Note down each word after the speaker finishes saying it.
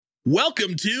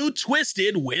Welcome to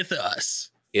Twisted with Us.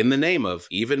 In the name of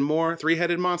even more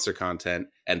three-headed monster content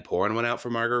and pouring one out for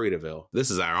Margaritaville,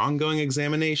 this is our ongoing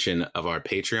examination of our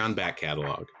Patreon back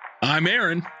catalog. I'm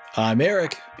Aaron. I'm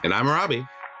Eric. And I'm Robbie.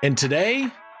 And today,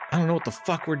 I don't know what the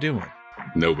fuck we're doing.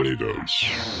 Nobody does.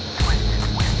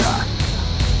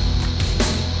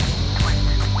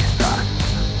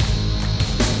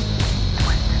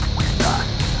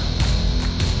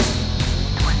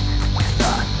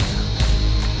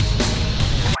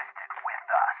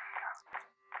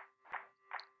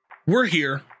 We're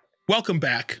here. Welcome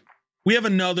back. We have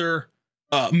another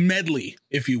medley,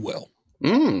 if you will.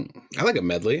 I like a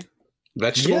medley.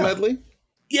 Vegetable medley?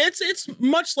 Yeah, it's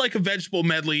much like a vegetable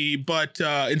medley, but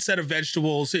instead of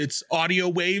vegetables, it's audio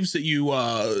waves that you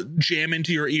jam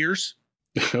into your ears.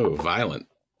 Oh, violent.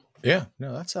 Yeah,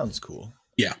 no, that sounds cool.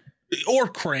 Yeah. Or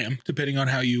cram, depending on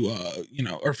how you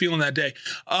are feeling that day.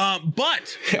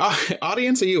 But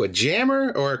audience, are you a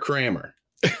jammer or a crammer?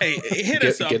 Hey, hit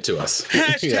us up. Get to us.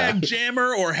 Hashtag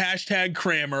jammer or hashtag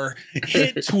crammer.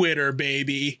 Hit Twitter,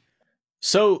 baby.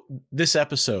 So this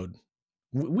episode,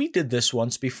 we did this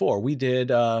once before. We did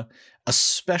a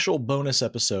special bonus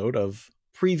episode of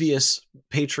previous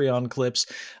Patreon clips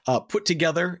put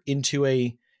together into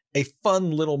a fun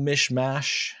little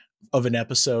mishmash of an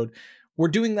episode. We're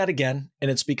doing that again, and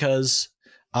it's because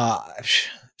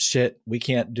we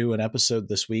can't do an episode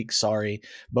this week. Sorry.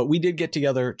 But we did get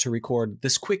together to record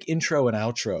this quick intro and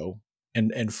outro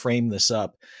and frame this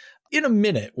up. In a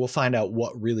minute, we'll find out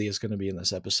what really is going to be in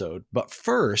this episode. But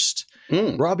first,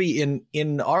 Robbie,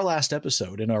 in our last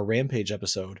episode, in our Rampage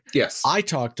episode, yes, I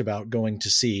talked about going to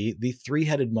see the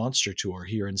Three-Headed Monster Tour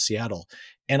here in Seattle.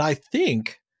 And I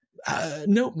think,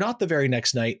 no, not the very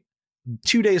next night,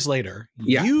 2 days later,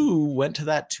 you went to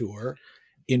that tour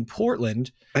in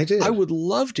Portland. I did. I would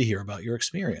love to hear about your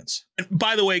experience. And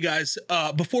by the way, guys,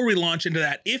 before we launch into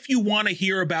that, if you want to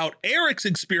hear about Eric's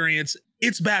experience,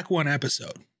 it's back one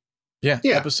episode. Yeah.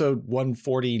 Episode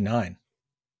 149.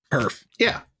 Perf.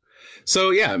 Yeah.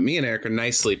 So, me and Eric are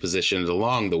nicely positioned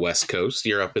along the West Coast.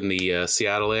 You're up in the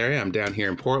Seattle area. I'm down here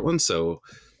in Portland. So,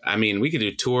 I mean, we could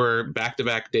do tour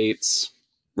back-to-back dates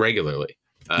regularly.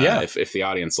 If the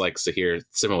audience likes to hear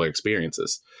similar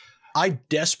experiences. I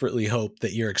desperately hope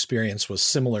that your experience was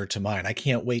similar to mine. I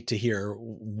can't wait to hear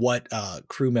what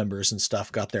crew members and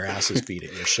stuff got their asses beat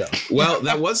at your show. Well,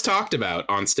 that was talked about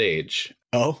on stage.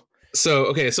 Oh, so,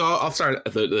 okay. So I'll start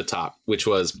at the top, which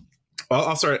was,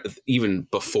 I'll start even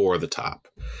before the top,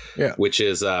 which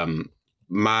is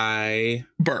my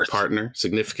partner,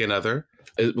 significant other,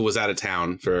 was out of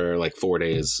town for like 4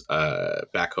 days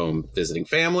back home visiting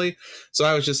family. So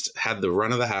I had the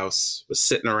run of the house, was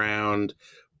sitting around,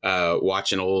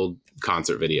 watching old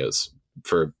concert videos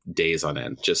for days on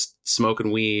end, just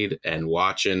smoking weed and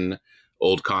watching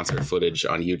old concert footage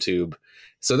on YouTube.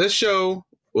 So this show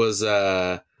was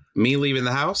me leaving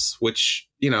the house, which,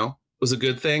 was a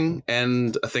good thing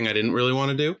and a thing I didn't really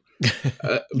want to do.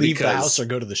 Leave the house or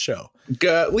go to the show?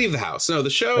 Leave the house. No, the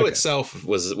show itself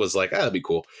was like, that'd be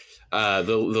cool.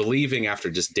 The leaving after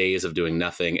just days of doing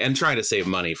nothing and trying to save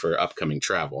money for upcoming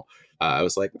travel. I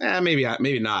was like,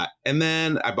 maybe not. And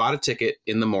then I bought a ticket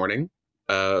in the morning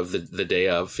of the day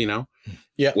of,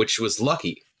 which was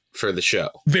lucky for the show.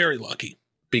 Very lucky.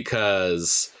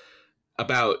 Because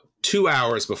about 2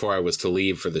 hours before I was to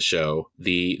leave for the show,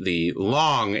 the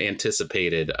long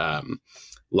anticipated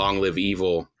Long Live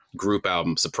Evil group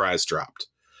album Surprise dropped.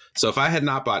 So if I had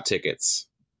not bought tickets,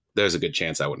 there's a good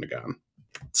chance I wouldn't have gone.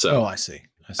 So I see.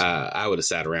 I would have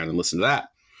sat around and listened to that.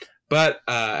 But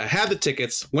I had the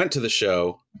tickets, went to the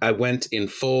show. I went in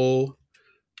full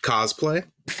cosplay.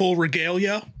 Full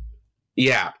regalia?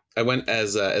 Yeah. I went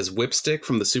as Whipstick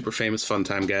from the Super Famous Fun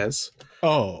Time Guys.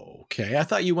 Oh, okay. I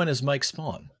thought you went as Mike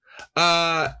Spawn.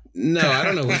 No, I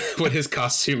don't know what his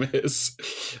costume is.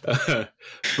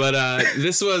 But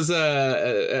this was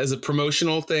as a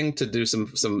promotional thing to do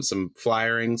some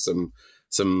flyering,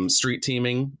 some street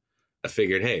teaming. I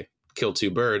figured, hey, kill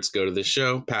two birds, go to this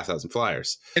show, pass out some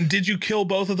flyers. And did you kill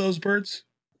both of those birds?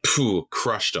 Pooh,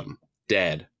 crushed them,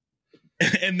 dead.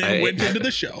 And then went into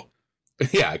the show.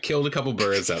 Yeah, I killed a couple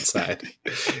birds outside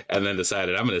and then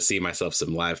decided I'm going to see myself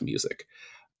some live music.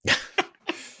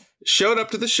 Showed up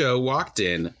to the show, walked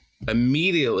in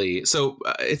immediately. So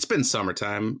it's been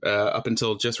summertime up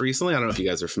until just recently. I don't know if you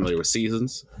guys are familiar with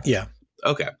seasons. Yeah.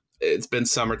 Okay. It's been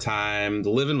summertime. The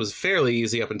living was fairly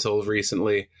easy up until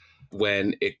recently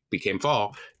when it became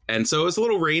fall. And so it was a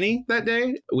little rainy that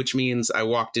day, which means I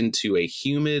walked into a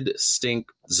humid stink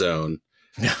zone.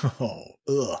 Oh,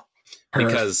 ugh.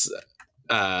 Because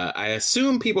I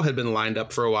assume people had been lined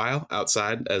up for a while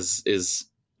outside, as is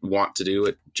want to do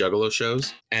at Juggalo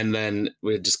shows. And then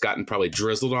we had just gotten probably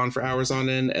drizzled on for hours on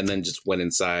end, and then just went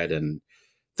inside, and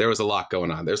there was a lot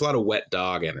going on. There's a lot of wet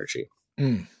dog energy.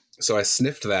 So I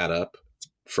sniffed that up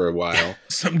for a while.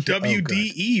 Some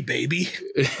WDE, baby.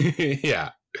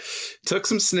 Yeah. Took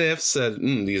some sniffs, said,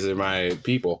 these are my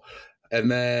people. And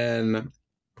then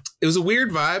it was a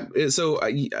weird vibe. So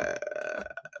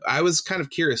I was kind of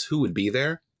curious who would be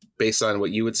there based on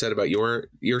what you had said about your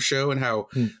show and how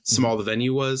small the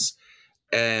venue was.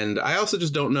 And I also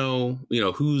just don't know,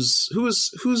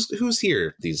 who's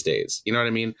here these days. You know what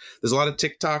I mean? There's a lot of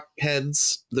TikTok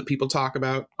heads that people talk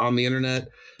about on the internet.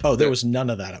 Oh, there was none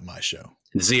of that at my show.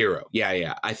 0.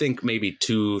 Yeah. I think maybe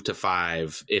 2 to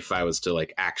 5 if I was to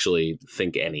like actually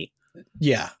think any.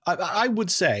 Yeah, I would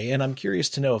say, and I'm curious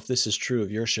to know if this is true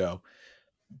of your show.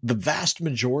 The vast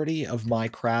majority of my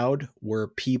crowd were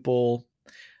people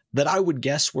that I would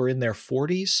guess were in their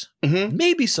 40s,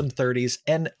 maybe some 30s,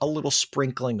 and a little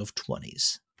sprinkling of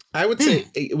 20s. I would say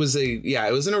it was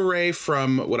an array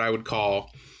from what I would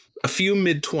call a few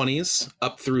mid-20s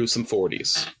up through some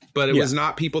 40s. But it was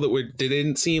not people that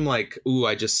didn't seem like, ooh,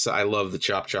 I love the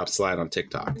chop slide on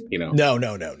TikTok, No.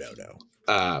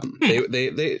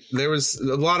 There was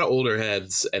a lot of older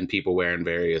heads and people wearing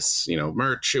various,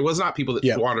 merch. It was not people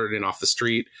that wandered in off the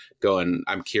street going,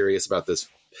 I'm curious about this.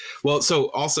 Well,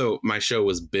 so also my show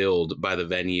was billed by the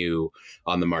venue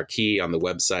on the marquee, on the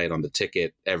website, on the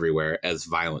ticket, everywhere as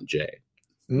Violent J.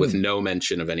 With no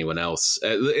mention of anyone else.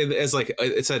 It's like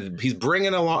it said, he's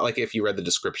bringing along, like if you read the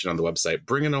description on the website,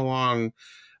 bringing along,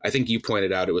 I think you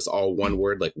pointed out it was all one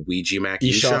word, like Ouija Mac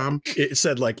Isham. It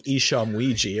said like Isham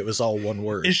Ouija. It was all one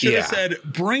word. It should have said,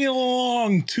 bring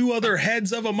along 2 other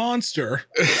heads of a monster.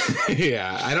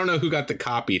 Yeah. I don't know who got the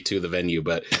copy to the venue,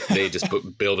 but they just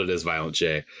billed it as Violent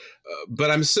J. But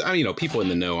people in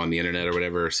the know on the internet or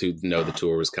whatever who know the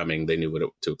tour was coming, they knew what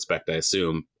to expect, I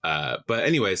assume. But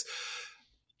anyways,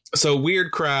 so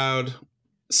weird crowd,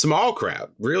 small crowd,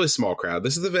 really small crowd.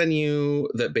 This is the venue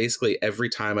that basically every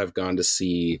time I've gone to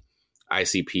see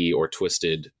ICP or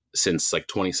Twisted since like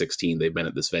 2016, they've been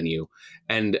at this venue.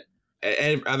 And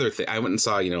other thing, I went and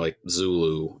saw, like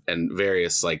Zulu and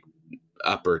various like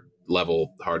upper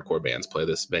level hardcore bands play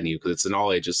this venue because it's an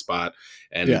all ages spot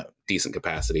and decent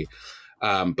capacity.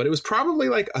 But it was probably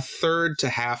like a third to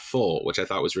half full, which I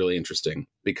thought was really interesting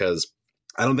because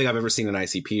I don't think I've ever seen an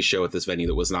ICP show at this venue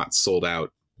that was not sold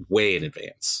out way in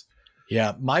advance.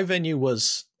 Yeah, my venue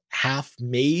was half,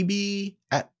 maybe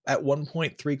at one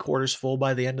point 3/4 full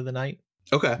by the end of the night.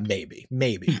 Okay. Maybe.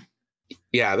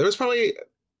 Yeah, there was probably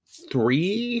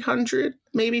 300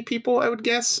 maybe people, I would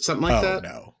guess. Something like that.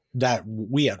 No. That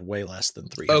we had way less than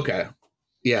 300. Okay.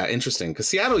 Yeah, interesting. Because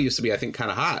Seattle used to be, I think, kind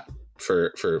of hot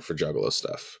for Juggalo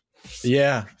stuff.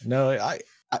 Yeah. No, I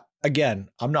again,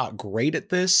 I'm not great at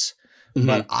this.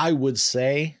 But I would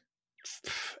say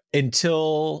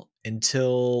until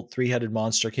Three-Headed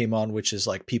Monster came on, which is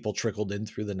like people trickled in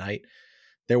through the night,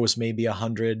 there was maybe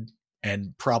 100,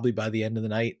 and probably by the end of the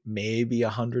night, maybe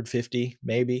 150,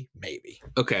 maybe.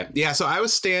 Okay. Yeah. So I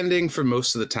was standing for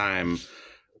most of the time,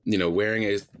 wearing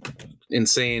a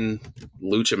insane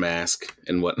lucha mask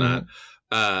and whatnot,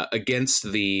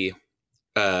 against the,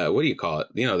 what do you call it?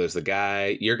 There's the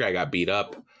guy, your guy got beat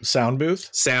up. Sound booth,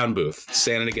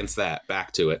 standing against that,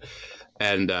 back to it.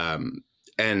 And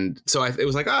so it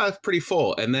was like, it's pretty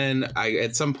full. And then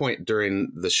at some point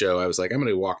during the show, I was like, I'm going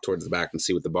to walk towards the back and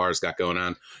see what the bar's got going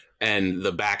on. And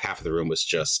the back half of the room was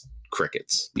just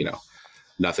crickets,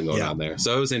 nothing going on there.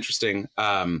 So it was interesting.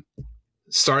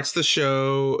 Starts the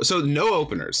show. So no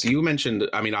openers. You mentioned,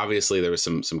 obviously there was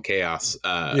some chaos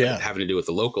having to do with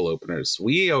the local openers.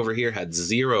 We over here had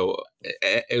 0.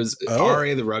 It was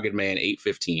R.A. the Rugged Man,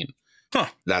 8:15. Huh.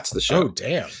 That's the show. Oh,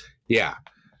 damn. Yeah.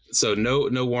 So no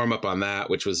warm up on that,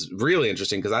 which was really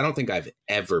interesting because I don't think I've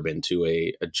ever been to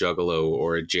a Juggalo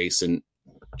or adjacent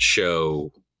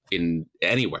show in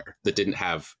anywhere that didn't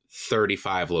have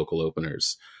 35 local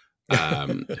openers.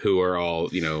 Who are all,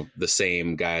 the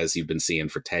same guys you've been seeing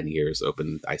for 10 years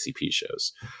open ICP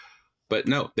shows. But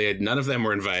no, none of them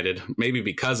were invited, maybe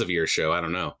because of your show. I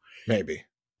don't know. Maybe.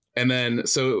 And then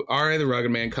so R.A. the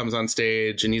Rugged Man comes on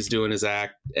stage and he's doing his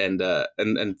act and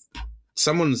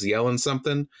someone's yelling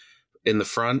something in the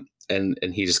front and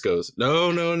he just goes,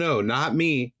 no, not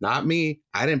me.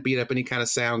 I didn't beat up any kind of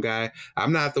sound guy.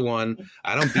 I'm not the one.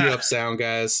 I don't beat up sound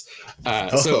guys.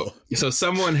 So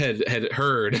someone had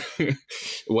heard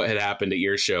what had happened at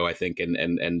your show, I think,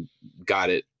 and got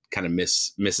it kind of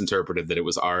misinterpreted that it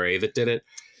was RA that did it.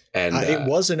 And it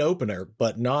was an opener,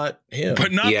 but not him.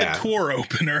 But not the tour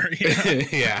opener.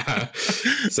 Yeah.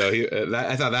 So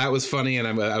I thought that was funny, and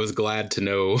I was glad to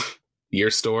know your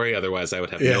story. Otherwise, I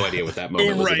would have no idea what that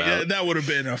moment was about. Yeah, that would have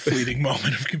been a fleeting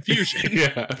moment of confusion.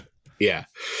 Yeah.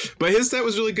 But his set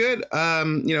was really good.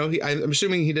 I'm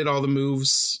assuming he did all the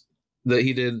moves that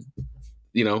he did,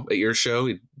 at your show.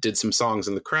 He did some songs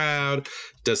in the crowd,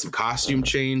 does some costume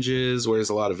changes, wears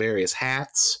a lot of various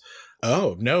hats.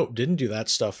 Oh, no, didn't do that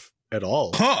stuff at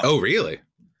all. Huh. Oh, really?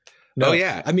 No. Oh,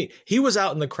 yeah. I mean, he was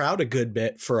out in the crowd a good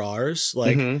bit for ours.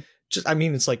 Like,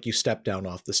 it's like you stepped down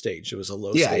off the stage. It was a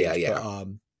low stage. Yeah. But,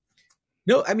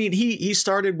 no, I mean, he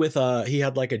started with, he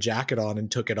had like a jacket on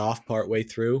and took it off partway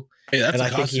through. Hey, that's and a I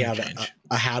think he had change.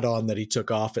 a hat on that he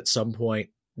took off at some point,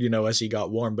 as he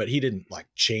got warm, but he didn't like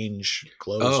change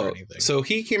clothes or anything. So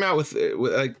he came out with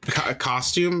a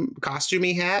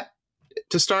costumey hat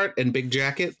to start and big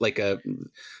jacket, like a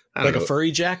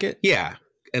furry jacket. Yeah.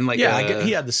 And like,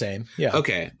 he had the same. Yeah.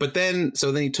 Okay. But then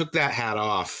he took that hat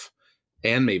off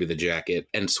and maybe the jacket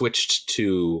and switched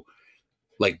to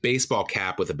like baseball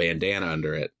cap with a bandana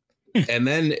under it. And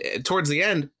then towards the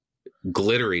end,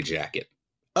 glittery jacket.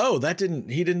 Oh,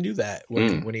 he didn't do that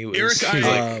when he was. Eric,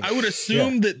 I would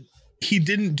assume that he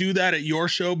didn't do that at your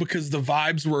show because the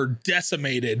vibes were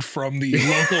decimated from the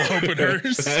local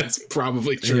openers. That's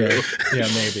probably true. Yeah,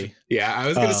 maybe. Yeah, I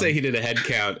was going to say he did a head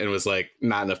count and was like,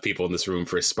 not enough people in this room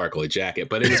for a sparkly jacket,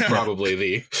 but it was probably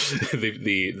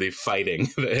the fighting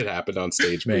that had happened on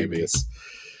stage previous.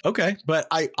 Okay, but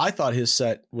I thought his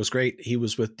set was great. He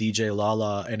was with DJ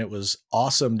Lala, and it was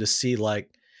awesome to see, like,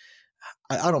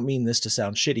 I don't mean this to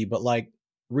sound shitty, but like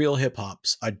real hip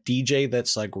hops, a DJ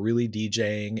that's like really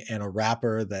DJing and a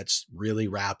rapper that's really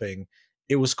rapping.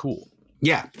 It was cool.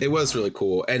 Yeah, it was really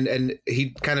cool. And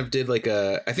he kind of did like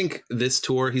I think this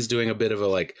tour, he's doing a bit of a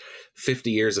like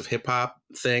 50 years of hip hop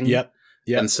thing. Yep.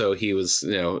 And so he was,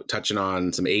 touching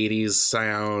on some 80s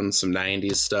sound, some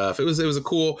 90s stuff. It was it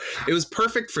was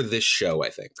perfect for this show, I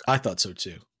think. I thought so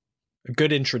too. A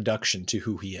good introduction to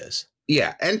who he is.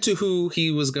 Yeah, and to who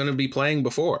he was going to be playing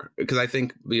before, because I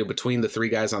think between the three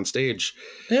guys on stage,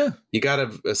 you got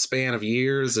a span of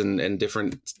years and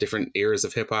different eras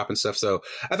of hip hop and stuff. So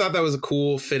I thought that was a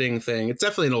cool, fitting thing. It's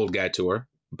definitely an old guy tour,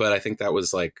 but I think that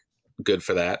was like good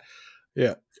for that.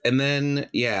 Yeah, and then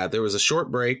there was a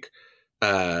short break,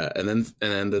 and then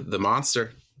the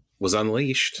monster was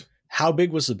unleashed. How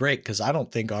big was the break? Because I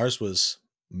don't think ours was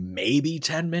maybe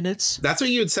 10 minutes. That's what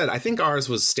you had said. I think ours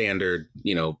was standard,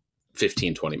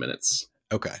 15-20 minutes.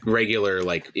 Okay. Regular,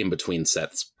 like in between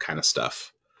sets kind of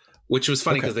stuff, which was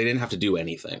funny because they didn't have to do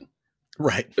anything.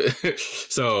 Right.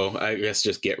 So I guess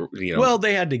just get, Well,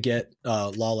 they had to get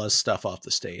Lala's stuff off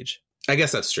the stage. I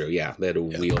guess that's true. Yeah. They had to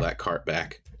wheel that cart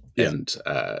back and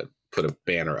put a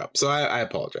banner up. So I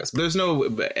apologize. But there's no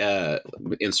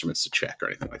instruments to check or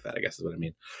anything like that, I guess is what I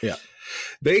mean. Yeah.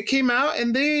 They came out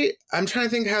and I'm trying to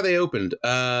think how they opened.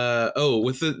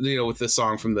 With the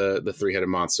song from the Three-Headed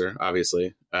Monster,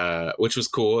 obviously, which was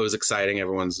cool. It was exciting.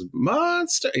 Everyone's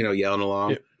monster, yelling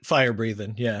along. Fire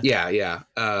breathing. Yeah. Yeah.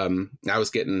 I was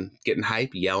getting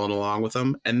hype, yelling along with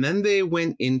them. And then they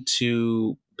went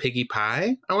into Piggy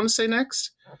Pie, I want to say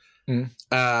next,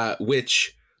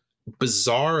 which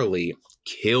bizarrely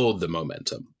killed the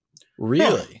momentum.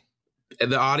 Really?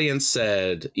 And the audience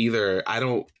said either I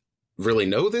don't really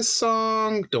know this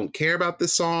song, don't care about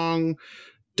this song,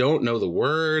 don't know the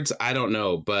words, I don't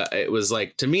know. But it was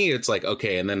like, to me, it's like,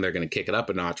 okay, and then they're going to kick it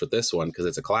up a notch with this one because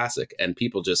it's a classic. And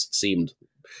people just seemed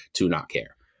to not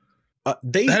care.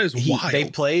 That is wild. They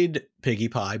played Piggy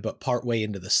Pie, but partway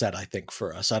into the set, I think,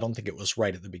 for us. I don't think it was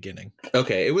right at the beginning.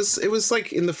 Okay, it was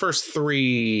like in the first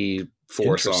 3-4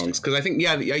 songs, because I think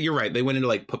you're right. They went into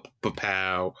like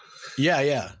pow.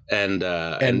 Yeah.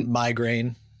 And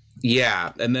Migraine.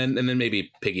 Yeah, and then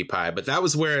maybe Piggy Pie, but that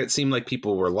was where it seemed like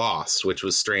people were lost, which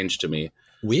was strange to me.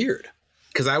 Weird,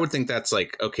 because I would think that's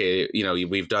like, okay,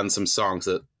 we've done some songs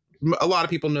that a lot of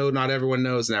people know, not everyone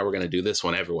knows. Now we're going to do this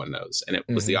one everyone knows, and it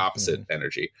was the opposite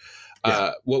energy.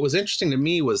 Yeah. What was interesting to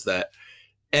me was that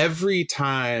every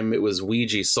time it was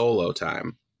Ouija solo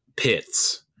time,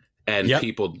 pits and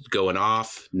people going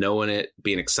off, knowing it,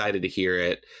 being excited to hear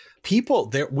it. People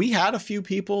there, we had a few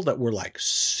people that were like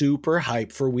super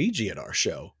hyped for Ouija at our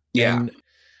show. Yeah. And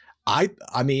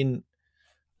I mean,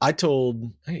 I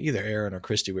told either Aaron or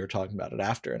Christy, we were talking about it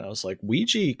after, and I was like,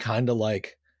 Ouija kind of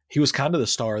like, he was kind of the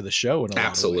star of the show in a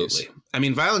lot of ways. I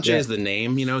mean, Violent J is the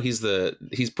name, he's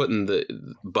putting the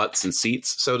butts in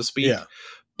seats, so to speak. Yeah.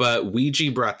 But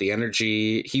Ouija brought the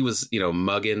energy. He was,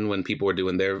 mugging when people were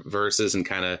doing their verses and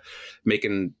kind of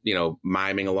making,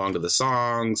 miming along to the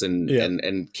songs and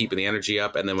keeping the energy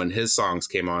up. And then when his songs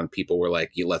came on, people were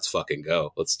like, let's fucking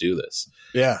go. Let's do this.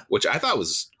 Yeah. Which I thought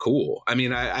was cool. I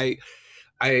mean, I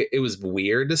it was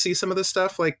weird to see some of the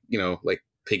stuff, like, you know, like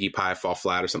Piggy Pie fall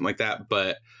flat or something like that.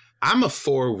 But I'm a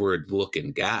forward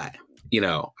looking guy. You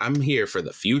know, I'm here for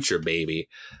the future, baby.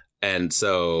 And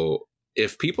so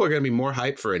if people are going to be more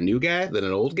hyped for a new guy than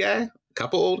an old guy, a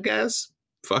couple old guys,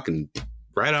 fucking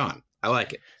right on. I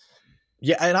like it.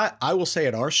 Yeah. And I will say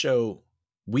at our show,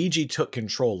 Ouija took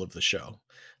control of the show.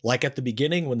 Like at the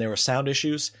beginning when there were sound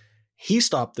issues, he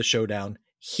stopped the show down.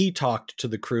 He talked to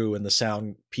the crew and the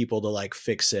sound people to like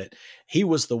fix it. He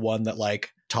was the one that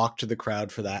like talked to the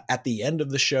crowd for that. At the end of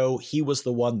the show, he was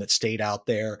the one that stayed out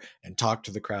there and talked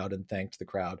to the crowd and thanked the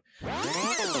crowd.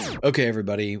 Okay,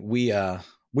 everybody, we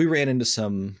ran into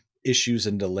some issues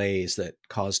and delays that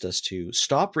caused us to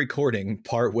stop recording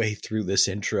partway through this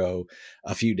intro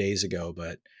a few days ago,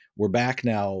 but we're back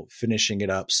now finishing it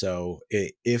up. So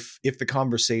if the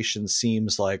conversation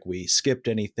seems like we skipped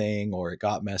anything or it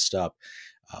got messed up,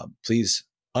 please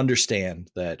understand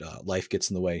that life gets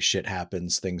in the way, shit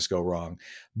happens, things go wrong.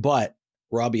 But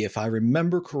Robbie, if I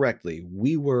remember correctly,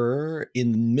 we were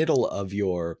in the middle of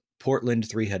your Portland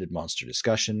three-headed monster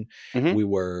discussion. Mm-hmm. We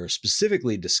were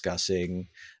specifically discussing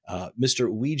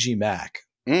Mr. Ouija Mac,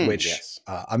 which yes.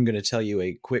 I'm going to tell you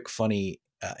a quick funny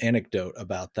anecdote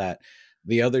about that.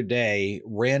 The other day,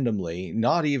 randomly,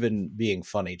 not even being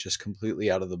funny, just completely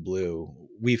out of the blue,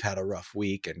 we've had a rough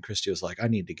week, and Christy was like, I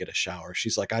need to get a shower.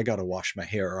 She's like, I got to wash my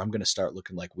hair or I'm going to start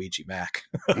looking like Ouija Mac.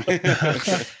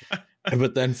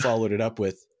 But then followed it up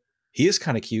with, he is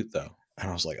kind of cute, though. And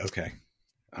I was like, okay.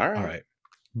 All right.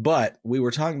 But we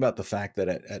were talking about the fact that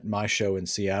at my show in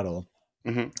Seattle,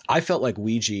 mm-hmm. I felt like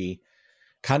Ouija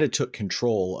kind of took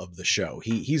control of the show.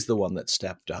 He's the one that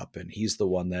stepped up, and he's the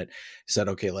one that said,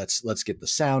 okay, let's get the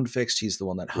sound fixed. He's the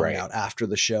one that hung out after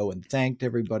the show and thanked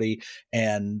everybody.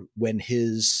 And when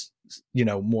his, you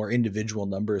know, more individual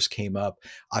numbers came up,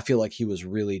 I feel like he was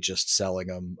really just selling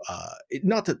them.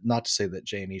 Not to say that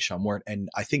Jay and Isham weren't. And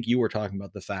I think you were talking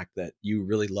about the fact that you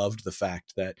really loved the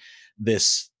fact that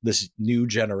this new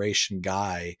generation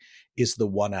guy is the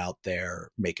one out there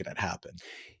making it happen.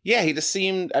 Yeah, he just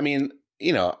seemed, I mean,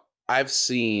 you know, I've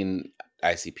seen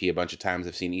ICP a bunch of times.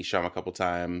 I've seen Isham a couple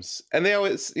times, and they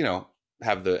always, you know,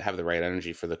 have the right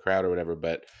energy for the crowd or whatever.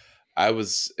 But it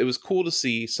was cool to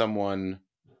see someone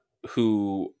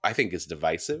who I think is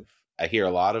divisive. I hear a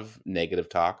lot of negative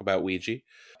talk about Ouija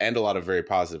and a lot of very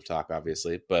positive talk,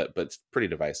 obviously, but it's pretty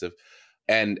divisive,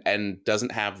 and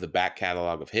doesn't have the back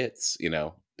catalog of hits. You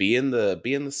know, be in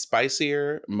the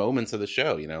spicier moments of the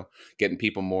show. You know, getting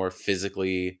people more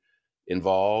physically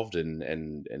involved and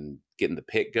getting the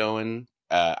pit going.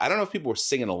 I don't know if people were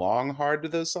singing along hard to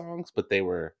those songs, but they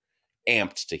were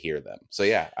amped to hear them. So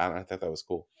yeah, I thought that was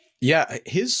cool. Yeah,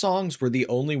 his songs were the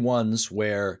only ones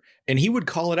where, and he would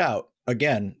call it out.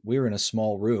 Again, we were in a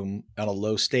small room on a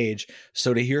low stage,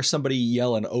 so to hear somebody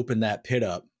yell and open that pit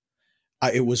up,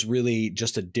 it was really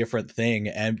just a different thing.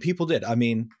 And people did. I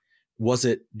mean, was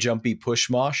it jumpy push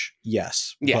mosh?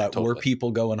 Yes. Yeah, but totally. Were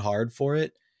people going hard for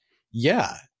it?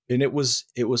 Yeah. And it was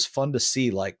fun to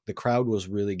see, like the crowd was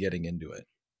really getting into it.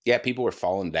 Yeah, people were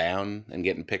falling down and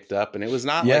getting picked up, and it was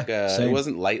not it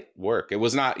wasn't light work. It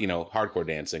was not, you know, hardcore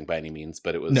dancing by any means,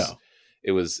 but it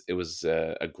was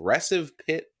aggressive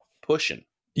pit pushing.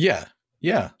 Yeah.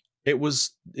 Yeah. It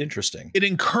was interesting. It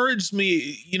encouraged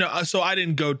me, you know, so I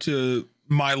didn't go to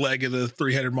my leg of the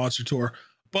three-headed monster tour,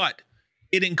 but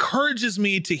it encourages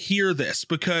me to hear this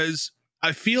because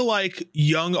I feel like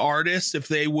young artists, if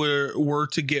they were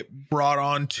to get brought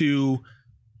on to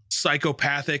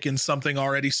psychopathic and something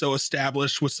already so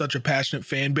established with such a passionate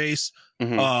fan base,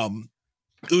 mm-hmm.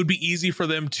 It would be easy for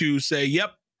them to say,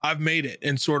 yep, I've made it,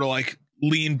 and sort of like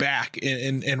lean back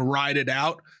and ride it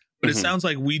out. But mm-hmm. It sounds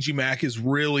like Ouija Mac is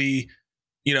really,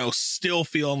 you know, still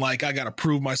feeling like I got to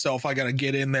prove myself. I got to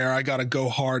get in there. I got to go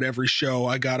hard every show.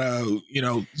 I got to, you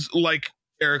know, like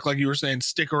Eric, like you were saying,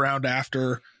 stick around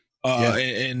after.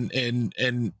 And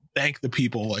thank the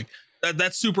people. Like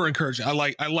that's super encouraging. I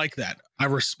like that. I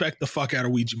respect the fuck out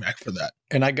of Ouija Mac for that.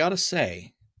 And I gotta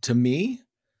say, to me,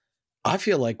 I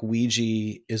feel like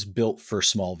Ouija is built for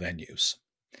small venues.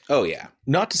 Oh yeah.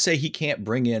 Not to say he can't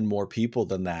bring in more people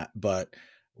than that, but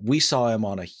we saw him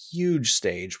on a huge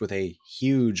stage with a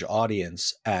huge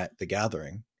audience at the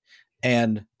Gathering,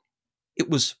 and it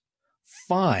was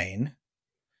fine,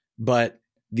 but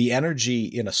the energy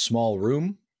in a small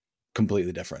room,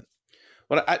 completely different.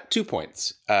 Well, 2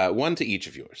 points. One to each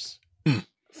of yours.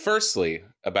 Firstly,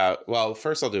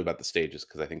 first I'll do about the stages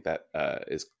because I think that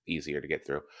is easier to get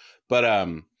through. But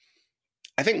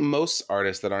I think most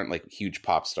artists that aren't like huge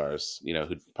pop stars, you know,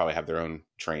 who probably have their own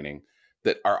training,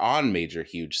 that are on major,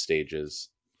 huge stages,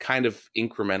 kind of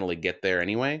incrementally get there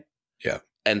anyway. Yeah.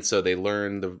 And so they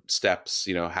learn the steps,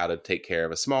 how to take care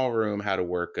of a small room, how to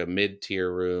work a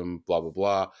mid-tier room, blah, blah,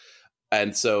 blah.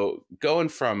 And so going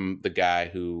from the guy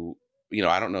who,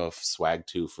 I don't know if Swag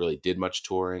Tooth really did much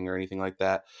touring or anything like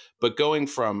that, but going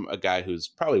from a guy who's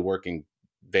probably working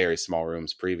very small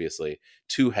rooms previously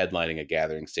to headlining a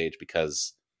gathering stage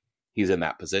because he's in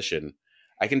that position,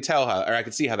 I can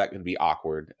see how that could be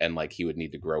awkward and like he would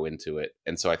need to grow into it.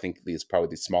 And so I think these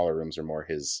smaller rooms are more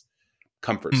his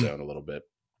comfort zone a little bit.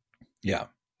 Yeah.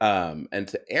 And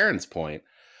to Aaron's point,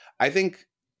 I think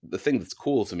the thing that's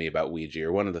cool to me about Ouija,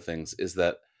 or one of the things, is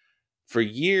that for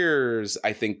years,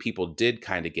 I think people did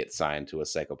kind of get signed to a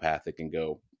psychopathic and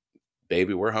go,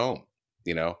 baby, we're home,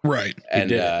 Right. And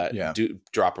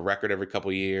drop a record every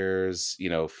couple years,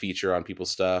 feature on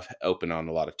people's stuff, open on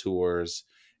a lot of tours,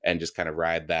 and just kind of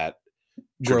ride that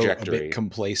trajectory. Grow a bit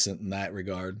complacent in that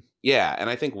regard. Yeah. And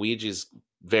I think Ouija's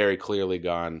very clearly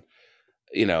gone,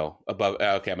 above,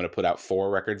 okay, I'm going to put out 4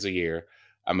 records a year.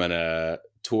 I'm going to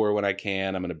tour when I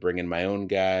can. I'm going to bring in my own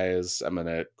guys. I'm going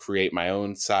to create my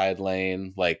own side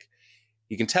lane. Like,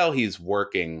 you can tell he's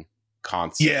working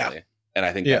constantly. Yeah. And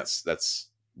I think that's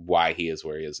why he is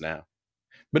where he is now.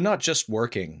 But not just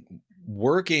working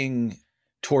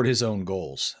toward his own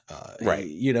goals. Right.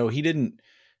 He didn't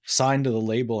sign to the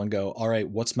label and go, all right,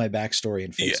 what's my backstory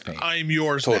in face paint? I'm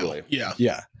yours. Totally. Now.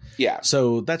 Yeah.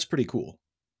 So that's pretty cool.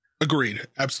 Agreed.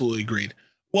 Absolutely agreed.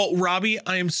 Well, Robbie,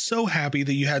 I am so happy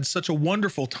that you had such a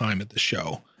wonderful time at the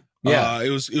show. Yeah. It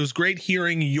was great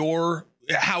hearing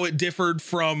how it differed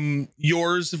from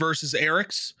yours versus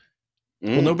Eric's.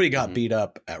 Well, nobody got beat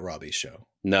up at Robbie's show.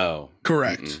 No.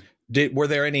 Correct. Were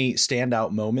there any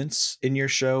standout moments in your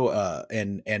show?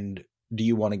 And do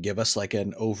you want to give us like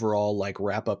an overall, like,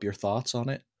 wrap up your thoughts on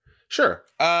it? Sure.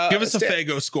 Give us a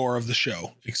Fago score of the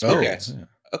show experience.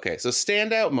 Okay. So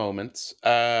standout moments,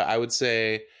 I would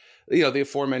say, the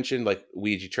aforementioned like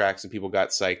Ouija tracks and people got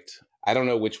psyched. I don't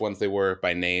know which ones they were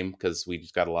by name because we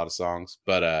just got a lot of songs,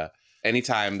 but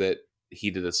anytime that he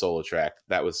did a solo track,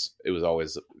 it was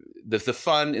always the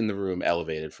fun in the room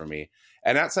elevated for me.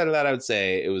 And outside of that, I would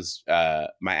say it was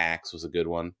My Axe was a good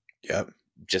one. Yep.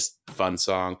 Just fun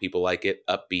song. People like it,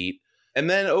 upbeat. And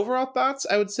then overall thoughts,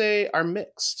 I would say, are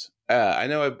mixed. I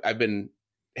know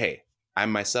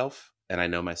I'm myself, and I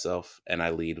know myself, and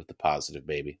I lead with the positive,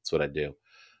 baby. That's what I do.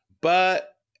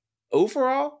 But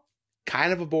overall,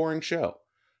 kind of a boring show.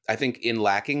 I think in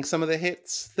lacking some of the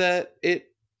hits that they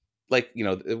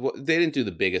didn't do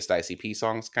the biggest ICP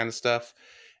songs kind of stuff.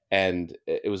 And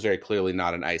it was very clearly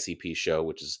not an ICP show,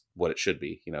 which is what it should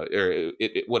be, or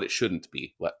what it shouldn't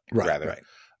be, rather. Right.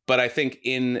 But I think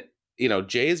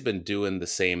Jay's been doing the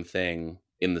same thing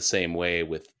in the same way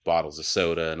with bottles of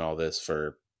soda and all this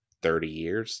for 30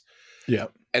 years. Yeah.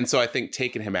 And so I think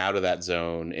taking him out of that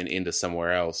zone and into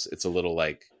somewhere else, it's a little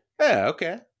like, yeah,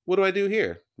 okay, what do I do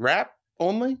here? Rap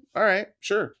only? All right,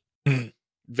 sure.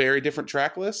 Very different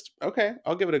track list. Okay,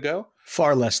 I'll give it a go.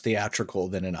 Far less theatrical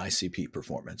than an ICP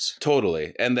performance.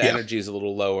 Totally. And the energy is a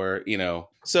little lower,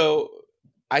 So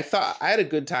I thought I had a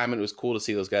good time and it was cool to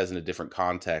see those guys in a different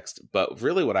context. But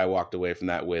really what I walked away from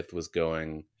that with was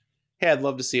going, hey, I'd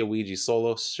love to see a Ouija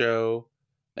solo show.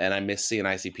 And I miss seeing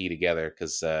ICP together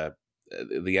because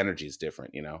the energy is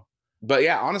different, But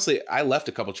yeah, honestly, I left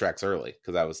a couple tracks early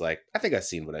because I was like, I think I've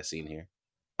seen what I've seen here.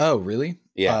 Oh, really?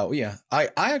 Yeah. Yeah.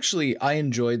 I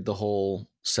enjoyed the whole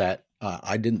set.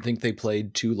 I didn't think they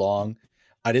played too long.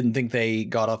 I didn't think they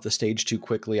got off the stage too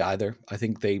quickly either. I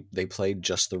think they played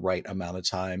just the right amount of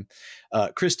time.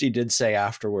 Christy did say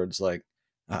afterwards, like,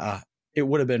 it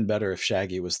would have been better if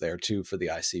Shaggy was there too for the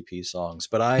ICP songs.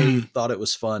 But I thought it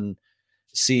was fun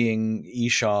seeing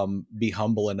Isham be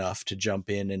humble enough to jump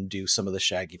in and do some of the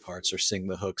Shaggy parts or sing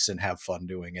the hooks and have fun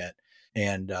doing it.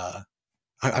 And,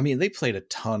 I mean, they played a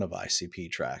ton of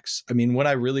ICP tracks. I mean, when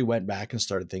I really went back and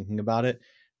started thinking about it,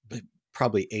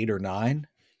 probably 8 or 9.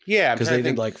 Yeah. Because they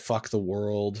did like Fuck the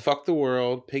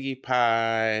World, Piggy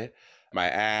Pie, My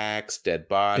Axe, Dead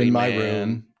Body In Man. My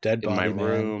Room, Dead Body In My Man.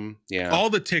 Room. Yeah. All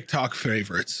the TikTok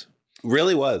favorites.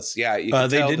 Really was. Yeah. You can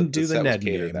they tell didn't do the Ned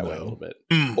game that way a little bit.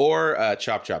 Or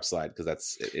Chop Chop Slide, because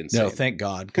that's insane. No, thank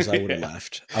God, because I would have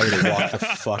left. I would have walked the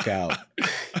fuck out.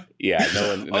 Yeah, no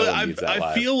one needs that live.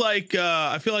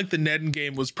 I feel like the Ned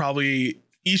game was probably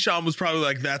Isham was probably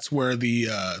like, that's where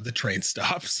the train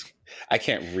stops. I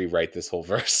can't rewrite this whole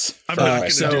verse. I'm not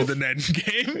going to do the Ned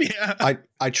game. Yeah.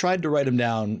 I tried to write them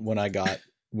down when I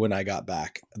got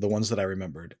back, the ones that I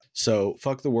remembered. So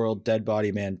Fuck the World, Dead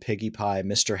Body Man, Piggy Pie,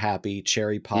 Mr. Happy,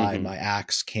 Cherry Pie, My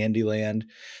Axe, Candyland,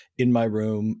 In My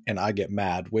Room, and I Get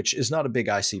Mad, which is not a big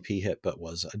ICP hit, but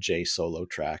was a Jay solo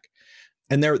track.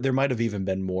 And there might have even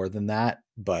been more than that,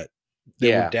 but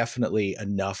There were definitely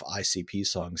enough ICP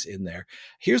songs in there.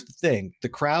 Here's the thing. The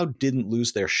crowd didn't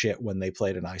lose their shit when they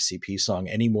played an ICP song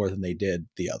any more than they did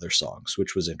the other songs,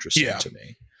 which was interesting to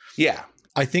me. Yeah.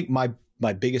 I think my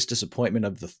biggest disappointment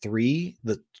of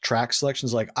the track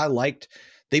selections, like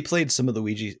they played some of the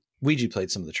Ouija played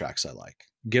some of the tracks I like.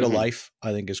 Get a Life,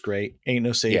 I think, is great. Ain't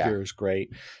No Savior is great.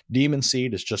 Demon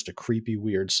Seed is just a creepy,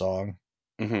 weird song.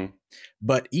 Mm-hmm.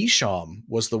 But Isham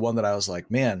was the one that I was like,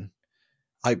 man,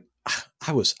 I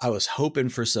was hoping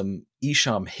for some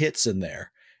Isham hits in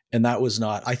there. And that was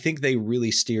not, I think they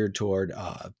really steered toward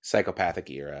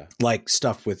Psychopathic era, like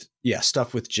stuff with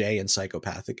Jay and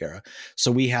Psychopathic era.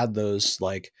 So we had those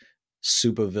like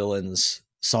supervillains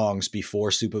songs before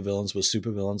supervillains was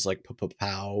supervillains, like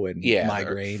Pow and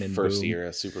Migraine and first Boom. era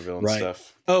supervillain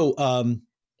stuff. Oh,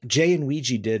 Jay and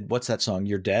Ouija did, what's that song?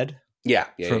 You're Dead? Yeah.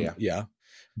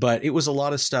 But it was a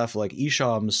lot of stuff like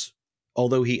Isham's,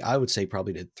 although I would say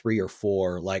probably did 3 or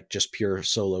 4 like just pure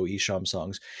solo Isham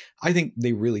songs. I think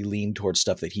they really leaned towards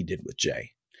stuff that he did with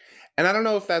Jay. And I don't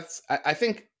know if I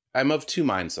think I'm of two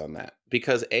minds on that,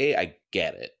 because I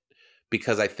get it,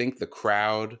 because I think the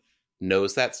crowd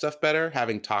knows that stuff better,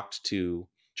 having talked to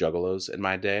juggalos in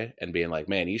my day and being like,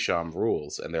 man, Isham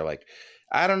rules. And they're like,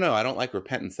 I don't know, I don't like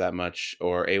Repentance that much,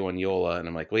 or A1 Yola. And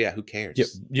I'm like, well, yeah, who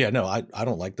cares? Yeah, no, I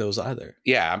don't like those either.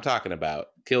 Yeah, I'm talking about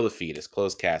Kill the Fetus,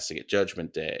 Closed Casket,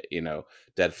 Judgment Day,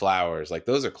 Dead Flowers. Like,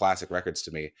 those are classic records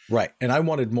to me. Right. And I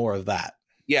wanted more of that.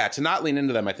 Yeah, to not lean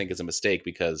into them, I think, is a mistake,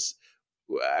 because,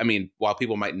 I mean, while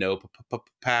people might know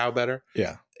Pow better,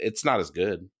 it's not as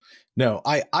good. No,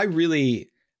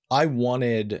 I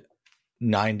wanted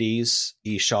 90s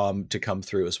Isham to come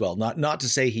through as well. Not to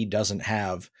say he doesn't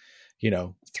have,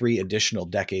 3 additional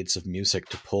decades of music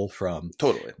to pull from.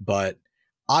 Totally. But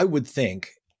I would think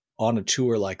on a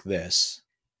tour like this,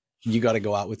 you got to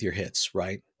go out with your hits,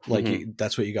 right? Like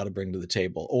that's what you got to bring to the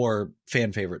table, or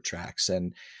fan favorite tracks.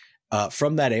 And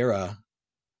from that era,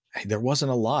 there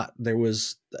wasn't a lot. There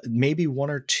was maybe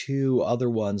 1 or 2 other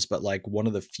ones, but like one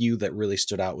of the few that really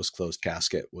stood out was Closed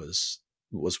Casket was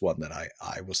one that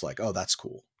I was like, oh, that's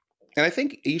cool. And I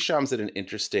think Isham's at an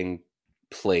interesting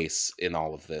place in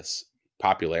all of this,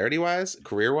 popularity wise,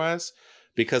 career wise,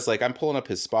 because like I'm pulling up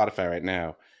his Spotify right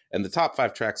now, and the top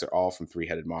 5 tracks are all from Three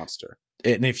Headed Monster.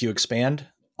 And if you expand,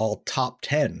 all top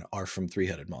 10 are from Three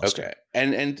Headed Monster. Okay.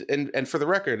 And for the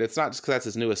record, it's not just because that's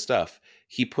his newest stuff.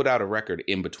 He put out a record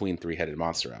in between Three Headed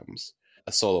Monster albums,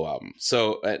 a solo album.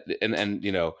 So, and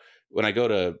when I go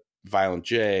to Violent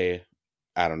J,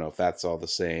 I don't know if that's all the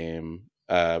same.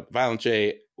 Violent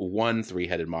J, 1 Three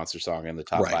Headed Monster song in the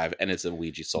top 5, and it's a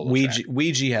Ouija solo track.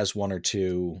 Ouija has 1 or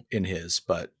 2 in his,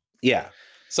 but yeah.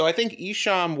 So I think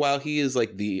Isham, while he is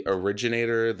like the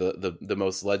originator, the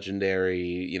most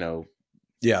legendary,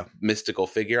 mystical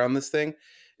figure on this thing,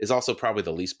 is also probably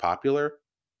the least popular,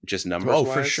 just numbers wise.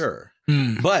 Oh, for sure.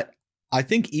 But I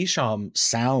think Isham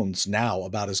sounds now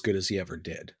about as good as he ever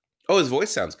did. Oh, his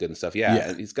voice sounds good and stuff.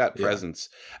 Yeah. He's got presence.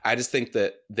 I just think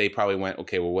that they probably went,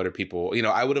 okay, well, what are people,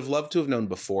 I would have loved to have known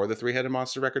before the Three Headed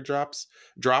Monster record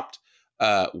dropped,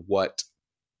 what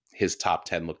his top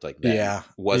 10 looked like then. Yeah.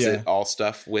 Was it all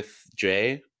stuff with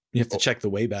Jay? You have to check the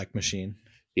Wayback Machine.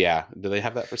 Yeah. Do they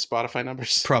have that for Spotify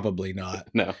numbers? Probably not.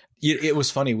 No. It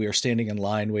was funny. We were standing in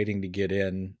line waiting to get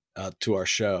in to our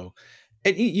show.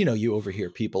 And, you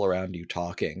overhear people around you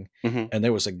talking. And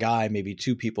there was a guy, maybe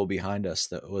 2 people behind us,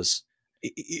 that was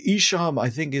Isham,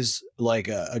 I think, is like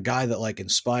a guy that like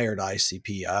inspired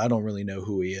ICP. I don't really know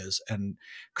who he is. And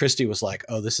Christy was like,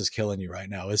 oh, this is killing you right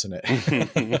now, isn't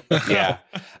it? Yeah.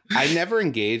 I never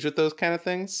engage with those kind of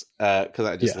things because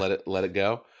I just let it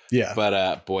go. Yeah.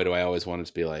 But boy, do I always want it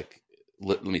to be like,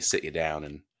 let me sit you down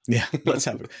and let's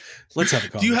have a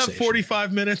conversation. Do you have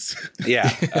 45 minutes?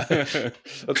 Yeah.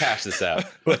 Let's hash this out.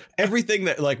 But everything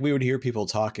that like we would hear people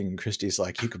talking, and Christy's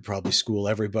like, you could probably school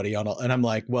everybody on all, and I'm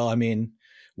like, well, I mean,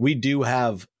 we do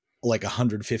have like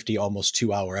 150 almost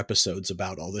 2-hour episodes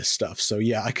about all this stuff. So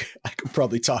yeah, I could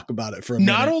probably talk about it for a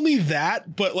minute. Not only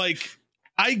that, but like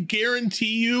I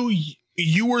guarantee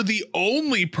you were the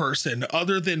only person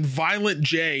other than Violent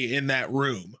J in that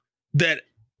room that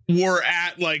were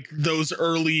at like those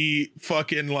early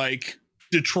fucking like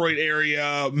Detroit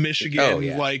area, Michigan,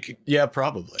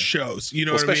 probably what shows, I mean?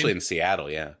 Especially in Seattle.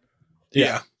 Yeah.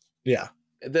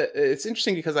 It's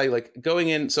interesting because I like going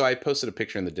in. So I posted a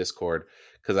picture in the Discord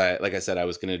because I said, I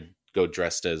was going to go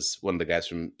dressed as one of the guys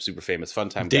from Super Famous Fun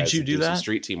Time. Did you do that? Some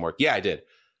street teamwork. Yeah, I did.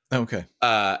 Okay.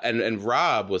 And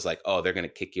Rob was like, oh, they're going to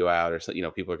kick you out, or something.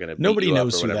 People are going to. Nobody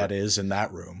knows who that is in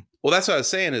that room. Well, that's what I was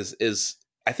saying is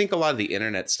I think a lot of the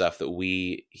internet stuff that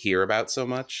we hear about so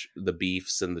much, the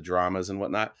beefs and the dramas and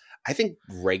whatnot, I think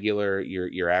regular,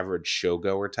 your average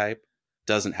showgoer type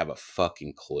doesn't have a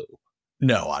fucking clue.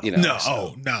 No, I don't know.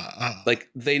 No, no. Like,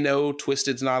 they know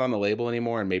Twisted's not on the label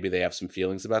anymore, and maybe they have some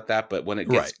feelings about that. But when it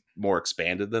gets more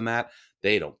expanded than that,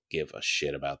 they don't give a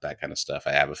shit about that kind of stuff.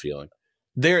 I have a feeling.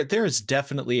 There is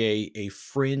definitely a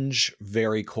fringe,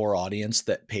 very core audience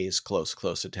that pays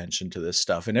close attention to this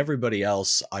stuff. And everybody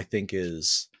else, I think,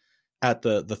 is at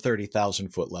the 30,000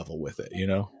 foot level with it, you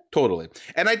know? Totally.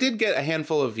 And I did get a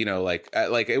handful of, like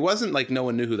it wasn't like no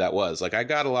one knew who that was. Like, I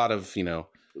got a lot of,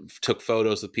 took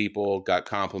photos with people, got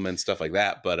compliments, stuff like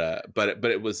that. But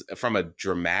it was from a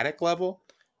dramatic level,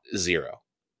 zero.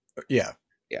 Yeah.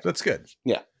 That's good.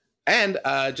 Yeah. And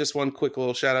just one quick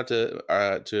little shout out to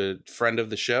a friend of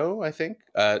the show, I think,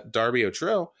 Darby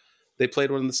O'Trill. They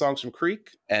played one of the songs from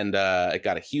Creek, and it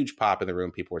got a huge pop in the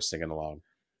room. People were singing along.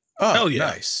 Oh, hell yeah.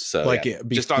 Nice. So like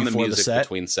just on the music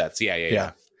between sets.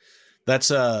 Yeah.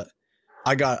 That's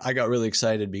I got really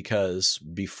excited because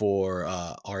before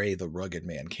R.A. the Rugged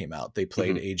Man came out, they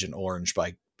played Agent Orange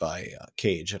by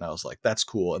Cage, and I was like, that's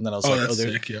cool. And then I was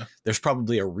there's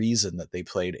probably a reason that they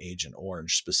played Agent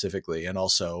Orange specifically. And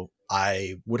also,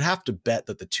 I would have to bet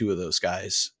that the two of those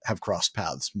guys have crossed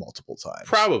paths multiple times.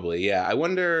 Probably, yeah. I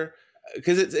wonder,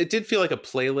 because it did feel like a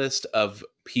playlist of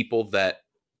people that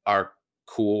are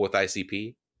cool with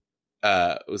ICP.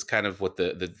 It was kind of what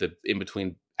the in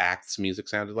between acts music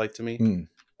sounded like to me.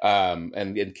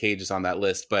 And Cage is on that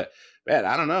list, but man,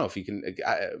 I don't know if you can.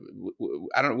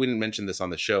 We didn't mention this on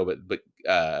the show, but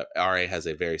RA has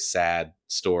a very sad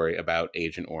story about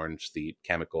Agent Orange, the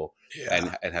chemical, and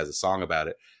has a song about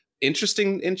it.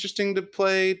 Interesting to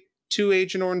play two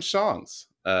Agent Orange songs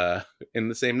in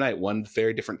the same night, one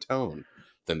very different tone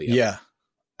than the other. Yeah,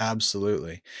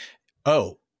 absolutely.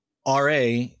 Oh,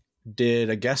 RA did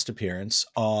a guest appearance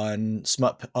on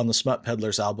the Smut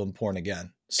Peddlers album Porn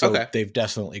Again. So they've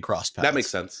definitely crossed paths. That makes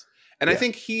sense. And I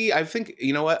think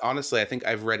you know what, honestly, I think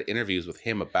I've read interviews with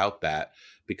him about that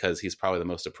because he's probably the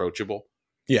most approachable.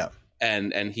 Yeah.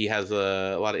 And he has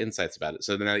a lot of insights about it.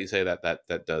 So now that you say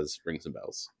that does ring some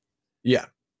bells. Yeah.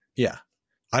 Yeah.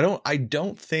 I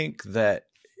don't think that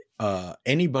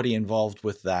anybody involved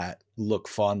with that look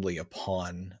fondly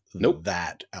upon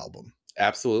that album.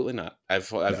 Absolutely not.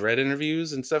 I've read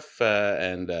interviews and stuff,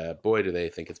 and boy, do they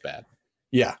think it's bad.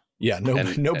 Yeah. Yeah.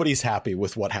 Nobody's happy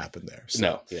with what happened there. So.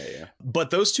 No. Yeah.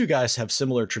 But those two guys have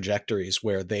similar trajectories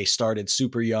where they started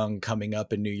super young coming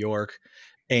up in New York,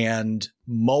 and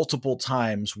multiple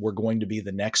times were going to be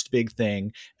the next big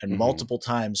thing, and multiple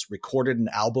times recorded an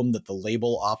album that the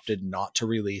label opted not to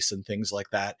release and things like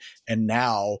that. And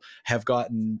now have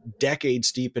gotten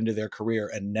decades deep into their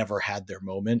career and never had their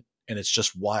moment. And it's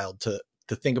just wild to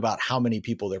think about how many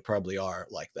people there probably are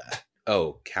like that.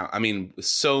 Oh, I mean,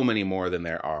 so many more than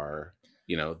there are,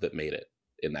 that made it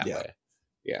in that way.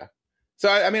 Yeah. So,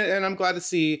 I mean, and I'm glad to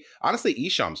see, honestly,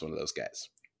 Esham's one of those guys.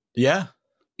 Yeah.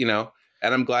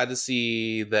 And I'm glad to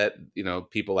see that,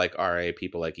 people like RA,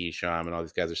 people like Esham and all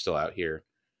these guys are still out here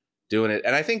doing it.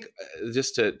 And I think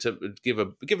just to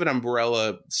give an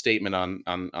umbrella statement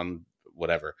on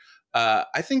whatever,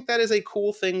 I think that is a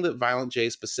cool thing that Violent J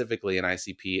specifically and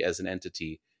ICP as an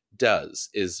entity does,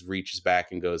 is reaches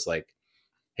back and goes like,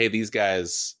 hey, these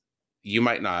guys, you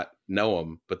might not know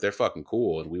them, but they're fucking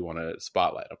cool and we want to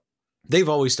spotlight them. They've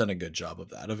always done a good job of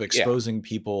that, of exposing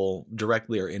people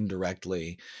directly or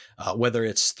indirectly, whether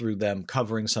it's through them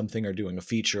covering something or doing a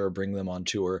feature or bring them on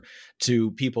tour,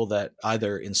 to people that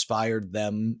either inspired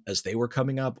them as they were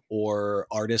coming up or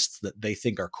artists that they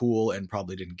think are cool and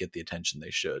probably didn't get the attention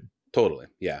they should. Totally.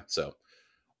 Yeah. So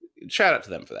shout out to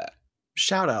them for that.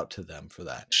 Shout out to them for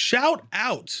that. Shout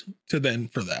out to them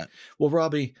for that. Well,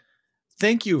 Robbie,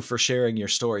 thank you for sharing your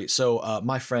story. So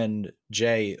my friend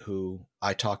Jay, who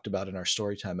I talked about in our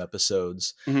Storytime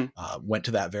episodes, went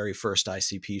to that very first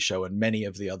ICP show and many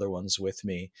of the other ones with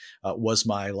me, was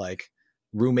my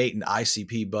roommate and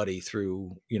ICP buddy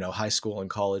through, high school and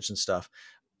college and stuff.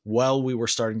 While we were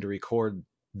starting to record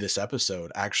this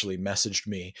episode, actually messaged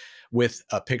me with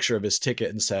a picture of his ticket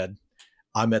and said,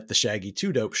 I'm at the Shaggy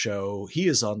 2 Dope show. He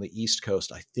is on the East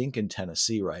Coast, I think in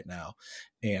Tennessee right now,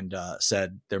 and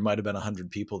said there might have been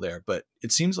 100 people there, but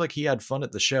it seems like he had fun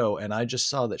at the show. And I just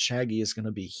saw that Shaggy is going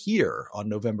to be here on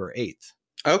November 8th.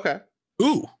 Okay.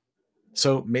 Ooh.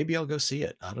 So maybe I'll go see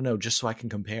it. I don't know, just so I can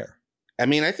compare. I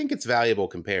mean, I think it's valuable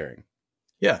comparing.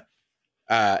 Yeah.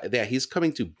 He's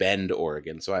coming to Bend,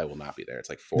 Oregon, so I will not be there. It's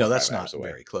like 4 No, or 5 that's hours not away.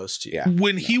 very close to you. Yeah.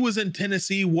 When he was in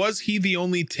Tennessee, was he the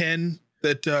only 10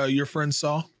 that your friend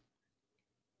saw?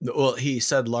 Well, he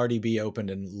said Lardy B opened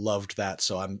and loved that,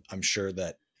 so I'm sure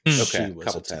that okay, she was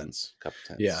couple tens.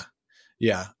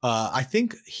 Yeah. I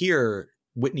think here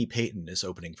Whitney Payton is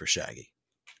opening for Shaggy.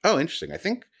 Oh, interesting. I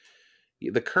think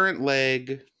the current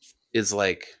leg is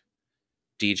like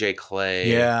DJ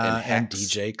Clay. And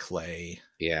DJ Clay.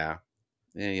 Yeah.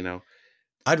 Yeah,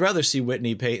 I'd rather see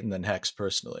Whitney Payton than Hex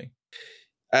personally.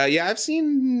 Yeah, I've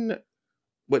seen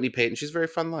Whitney Payton. She's very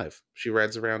fun live. She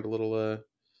rides around a little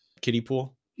kiddie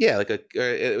pool. Yeah, like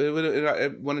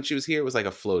when she was here, it was like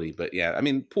a floaty, but yeah, I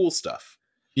mean pool stuff.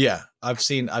 Yeah, I've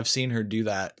seen her do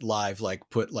that live, like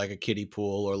put like a kiddie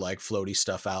pool or like floaty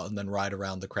stuff out and then ride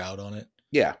around the crowd on it.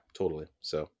 Yeah, totally.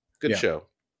 So good show.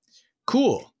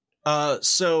 Cool.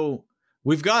 So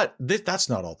we've got this. That's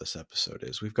not all this episode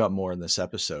is. We've got more in this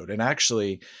episode, and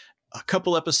actually, a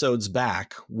couple episodes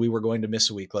back, we were going to miss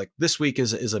a week. Like this week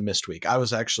is a missed week. I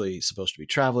was actually supposed to be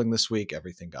traveling this week.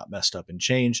 Everything got messed up and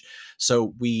changed.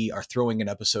 So we are throwing an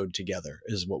episode together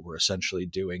is what we're essentially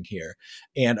doing here.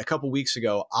 And a couple weeks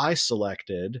ago, I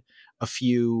selected a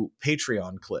few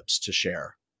Patreon clips to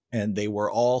share. And they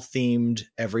were all themed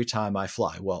Every Time I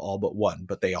Fly. Well, all but one,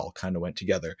 but they all kind of went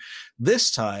together. This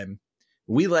time,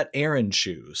 we let Aaron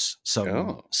choose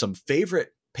some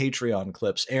favorite Patreon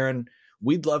clips. Aaron,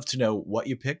 we'd love to know what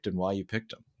you picked and why you picked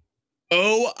them.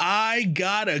 Oh, I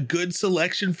got a good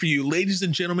selection for you. Ladies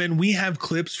and gentlemen, we have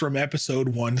clips from episode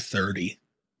 130.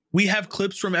 We have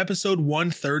clips from episode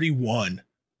 131.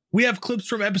 We have clips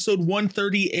from episode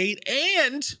 138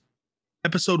 and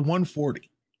episode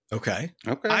 140. Okay.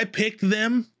 I picked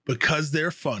them because they're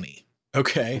funny.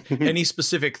 Okay. Any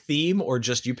specific theme or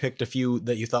just you picked a few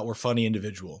that you thought were funny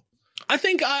individual? I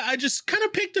think I just kind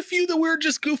of picked a few that we were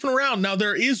just goofing around. Now,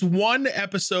 there is one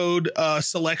episode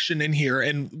selection in here,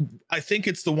 and I think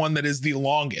it's the one that is the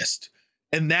longest.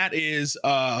 And that is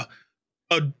a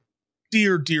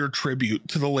dear, dear tribute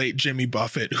to the late Jimmy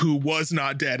Buffett, who was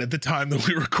not dead at the time that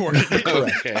we recorded it.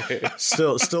 Okay.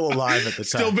 Still alive at the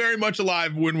time. Still very much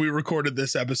alive when we recorded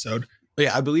this episode.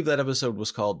 Yeah, I believe that episode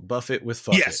was called Buffett with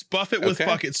Fuckit. Yes, Buffett with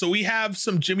Fuckit. So we have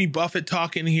some Jimmy Buffett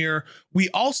talk in here. We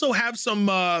also have some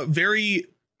very,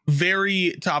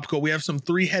 very topical. We have some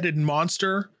three-headed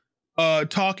monster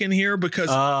talk in here because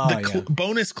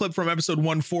bonus clip from episode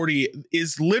 140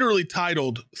 is literally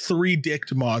titled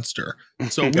Three-Dicked Monster.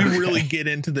 So we really get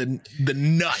into the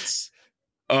nuts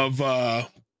of the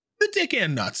dick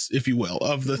and nuts, if you will,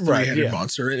 of the three-headed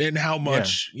monster and how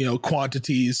much,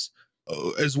 quantities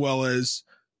as well as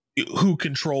who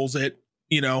controls it,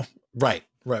 Right.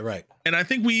 And I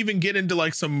think we even get into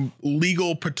like some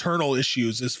legal paternal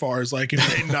issues as far as like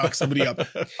if they knock somebody up.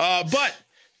 But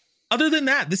other than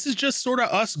that, this is just sort of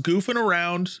us goofing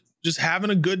around, just having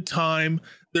a good time.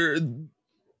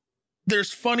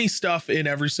 There's funny stuff in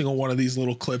every single one of these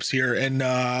little clips here. And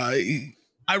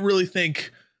I really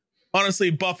think, honestly,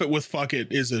 Buffett with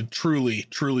Fuckit is a truly,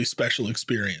 truly special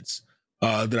experience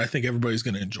that I think everybody's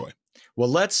going to enjoy. Well,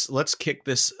 let's kick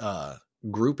this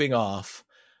grouping off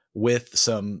with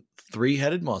some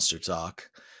three-headed monster talk,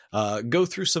 go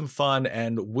through some fun,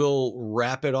 and we'll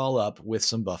wrap it all up with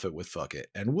some Buffett with Fuckit.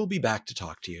 And we'll be back to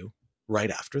talk to you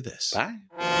right after this. Bye.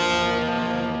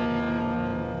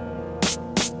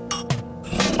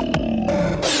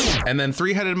 And then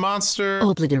Three-Headed Monster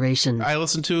Obliteration. I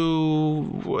listened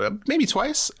to maybe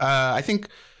twice. I think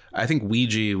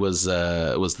Ouija was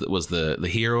the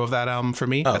hero of that album for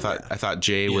me. I thought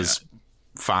Jay was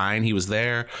fine. He was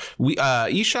there.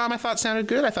 Isham I thought sounded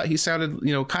good. I thought he sounded,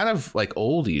 kind of like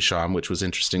old Isham, which was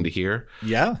interesting to hear.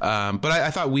 Yeah. But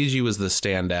I thought Ouija was the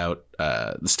standout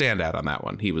on that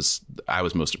one. I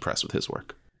was most impressed with his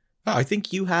work. Oh, I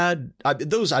think you had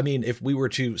those. I mean, if we were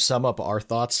to sum up our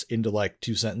thoughts into like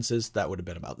 2 sentences, that would have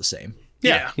been about the same.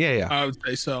 Yeah. I would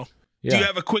say so. Yeah. Do you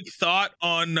have a quick thought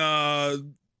on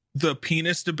the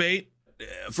penis debate?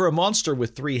 For a monster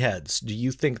with 3 heads, do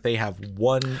you think they have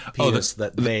one penis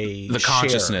that they the share?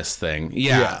 Consciousness thing?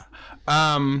 Yeah.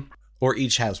 Or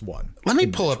each has one? Let me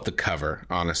pull up the cover,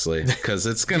 honestly, because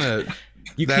it's gonna.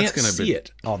 Can't see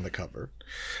it on the cover.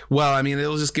 Well, I mean,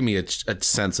 it'll just give me a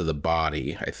sense of the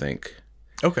body, I think.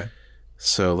 Okay.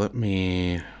 So let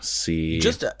me see.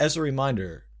 Just as a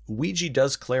reminder, Ouija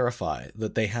does clarify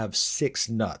that they have 6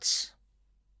 nuts.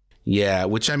 Yeah,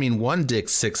 which, I mean, 1 dick,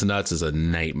 6 nuts is a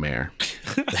nightmare.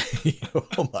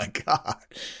 Oh, my God.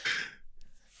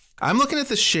 I'm looking at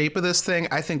the shape of this thing.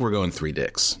 I think we're going 3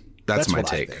 dicks. That's my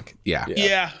take. Yeah,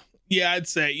 I'd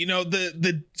say,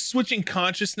 the switching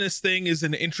consciousness thing is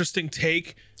an interesting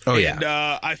take. Oh, and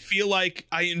I feel like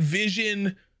I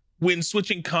envision when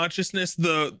switching consciousness,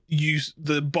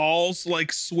 the balls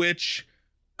like switch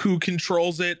who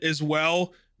controls it as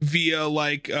well via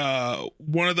like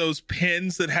one of those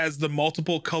pens that has the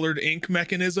multiple colored ink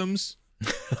mechanisms.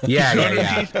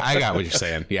 Yeah. I got what you're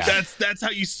saying. Yeah. That's how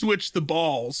you switch the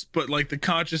balls, but like the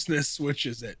consciousness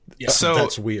switches it. Yeah. So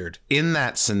that's weird. In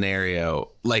that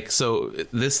scenario, like, so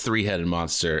this three-headed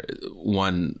monster,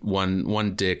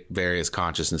 one dick, various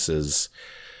consciousnesses,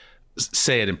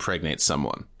 say it impregnates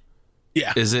someone.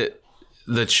 Yeah. Is it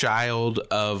the child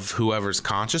of whoever's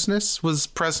consciousness was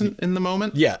present in the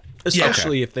moment? Yeah.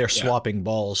 Especially if they're swapping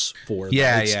balls for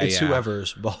it's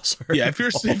whoever's balls are. Yeah, if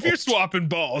you're swapping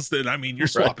balls, then I mean you're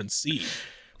swapping seed.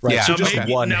 Right. Yeah. So just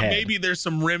one head. Maybe there's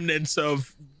some remnants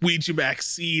of Ouija Max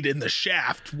seed in the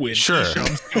shaft when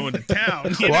Isham's going to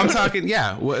town. Well, I'm talking,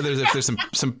 well, there's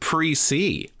some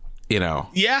pre-C, you know.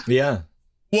 Yeah. Yeah.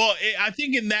 Well, I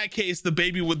think in that case, the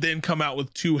baby would then come out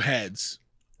with two heads,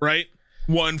 right?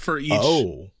 One for each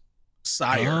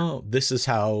sire. Oh, this is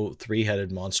how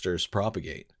three-headed monsters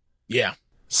propagate. Yeah.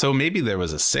 So maybe there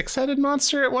was a six-headed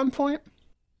monster at one point?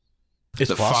 It's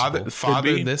the possible.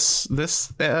 Father this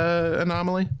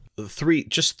anomaly?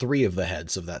 Just three of the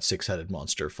heads of that six-headed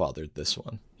monster fathered this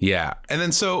one. Yeah. And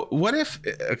then so what if,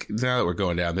 now that we're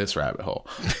going down this rabbit hole,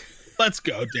 let's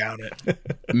go down it.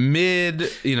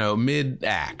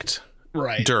 mid-act.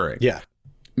 Right. During. Yeah.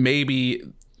 Maybe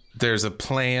there's a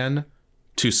plan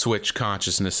to switch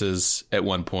consciousnesses at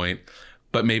one point,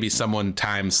 but maybe someone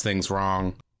times things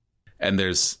wrong and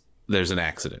there's an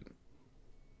accident.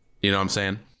 You know what I'm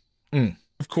saying?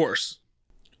 Of course.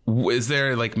 Is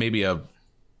there like maybe a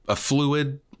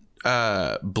fluid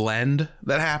blend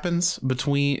that happens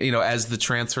between, as the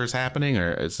transfer is happening,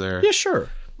 or is there? Yeah, sure.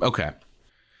 Okay.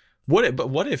 What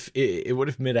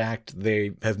if mid-act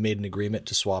they have made an agreement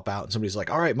to swap out and somebody's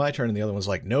like, all right, my turn. And the other one's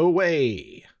like, no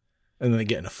way. And then they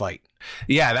get in a fight.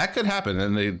 Yeah, that could happen.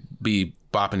 And they'd be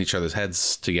bopping each other's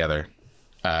heads together.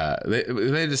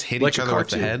 They just hit like each other with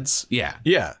the heads. Yeah.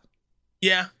 Yeah.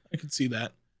 Yeah, I can see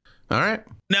that. All right.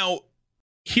 Now,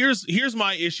 here's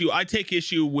my issue. I take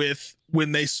issue with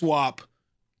when they swap.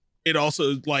 It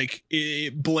also like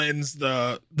it blends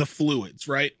the fluids,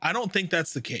 right? I don't think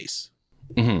that's the case.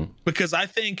 Mm-hmm. Because I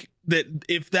think that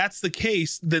if that's the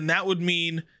case, then that would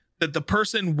mean that the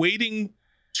person waiting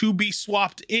to be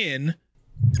swapped in,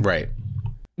 right,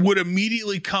 would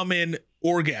immediately come in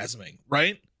orgasming,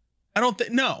 right? I don't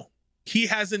think he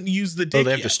hasn't used the dick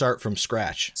they have yet. to start from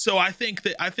scratch. So I think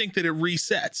that it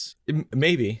resets.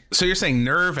 Maybe. So you're saying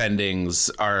nerve endings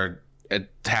are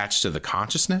attached to the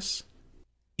consciousness?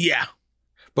 Yeah.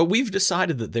 But we've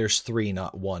decided that there's three,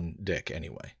 not one dick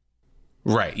anyway.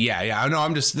 Right. Yeah. No,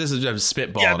 this is a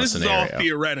spitball. Yeah, in this a is scenario. all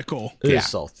theoretical. It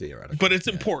is all theoretical. But it's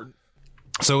important.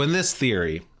 So in this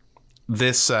theory,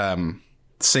 this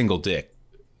single dick,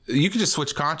 you could just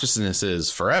switch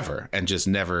consciousnesses forever and just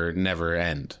never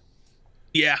end.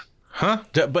 Yeah. Huh?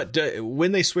 But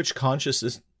when they switch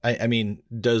consciousness, I mean,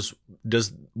 does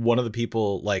one of the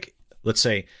people, like, let's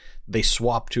say they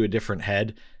swap to a different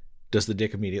head, does the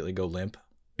dick immediately go limp?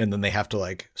 And then they have to,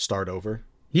 like, start over?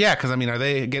 Yeah, because, I mean, are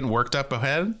they getting worked up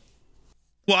ahead?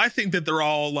 Well, I think that they're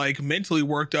all, like, mentally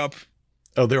worked up.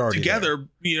 Oh, they're already together,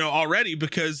 there. Already,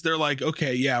 because they're like,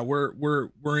 okay, yeah, we're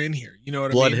in here. You know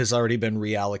what I mean? Blood has already been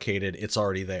reallocated. It's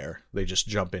already there. They just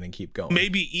jump in and keep going.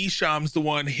 Maybe Isham's the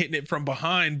one hitting it from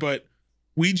behind, but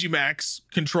Ouija Max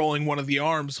controlling one of the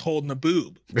arms holding a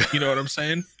boob. You know what I'm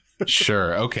saying?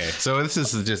 Sure. Okay. So this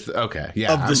is just, okay.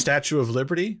 Yeah. Of the Statue of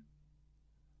Liberty?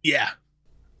 Yeah.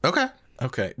 Okay.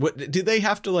 Okay. What do they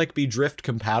have to, like, be drift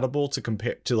compatible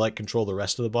to like control the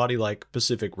rest of the body, like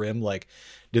Pacific Rim? Like,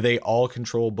 do they all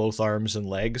control both arms and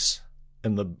legs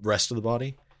and the rest of the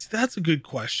body? That's a good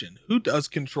question. Who does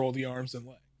control the arms and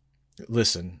legs?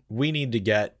 Listen, we need to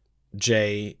get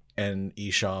Jay and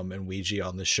Isham and Ouija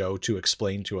on the show to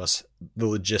explain to us the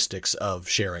logistics of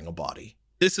sharing a body.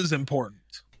 This is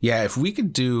important. Yeah, if we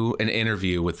could do an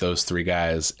interview with those three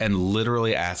guys and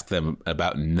literally ask them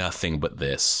about nothing but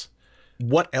this.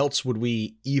 What else would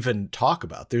we even talk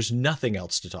about? There's nothing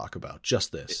else to talk about,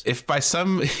 just this. If by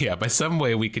some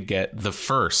way we could get the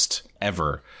first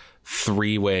ever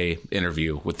three-way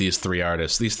interview with these three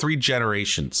artists, these three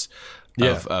generations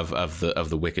of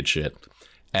the wicked shit,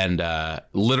 and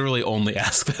literally only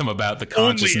ask them about the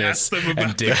consciousness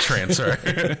and dick transfer.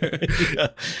 Yeah.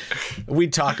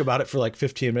 We'd talk about it for like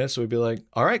 15 minutes. So we'd be like,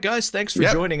 all right, guys, thanks for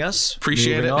joining us.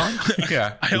 Appreciate it. On.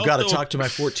 Yeah. I've got to talk to my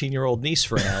 14-year-old niece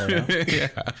for an hour now. Yeah.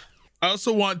 I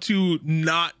also want to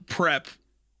not prep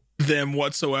them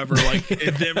whatsoever. Like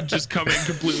them just come in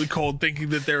completely cold thinking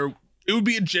that it would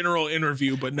be a general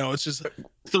interview, but no, it's just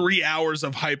 3 hours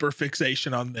of hyper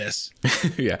fixation on this.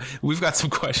 Yeah. We've got some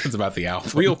questions about the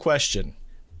album. Real question.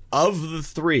 Of the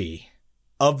three,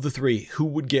 who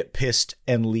would get pissed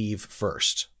and leave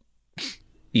first?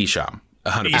 Isham.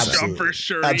 100%. For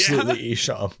sure. Absolutely, yeah.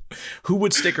 Isham. Who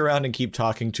would stick around and keep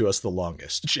talking to us the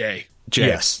longest? Jay.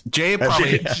 Yes. Jay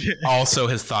probably also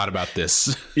has thought about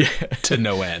this to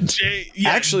no end. Jay,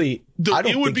 actually,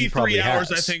 it would be 3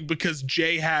 hours, I think, because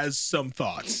Jay has some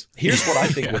thoughts. Here's what I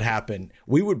think would happen.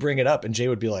 We would bring it up and Jay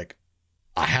would be like,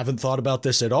 I haven't thought about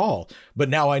this at all, but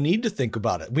now I need to think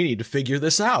about it. We need to figure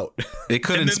this out. It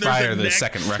could inspire the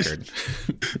second record.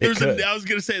 I was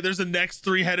going to say, there's a next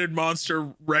three-headed monster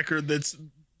record that's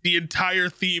the entire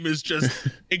theme is just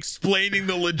explaining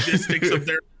the logistics of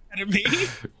their enemy.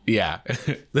 Yeah.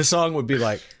 The song would be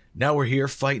like, now we're here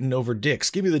fighting over dicks.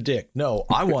 Give me the dick. No,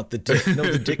 I want the dick. No,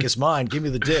 the dick is mine. Give me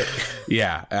the dick.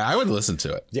 Yeah, I would listen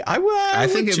to it. Yeah, I would. I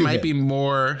think it might be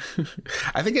more.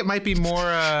 I think it might be more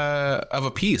of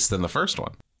a piece than the first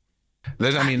one.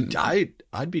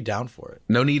 I'd be down for it.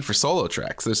 No need for solo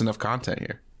tracks. There's enough content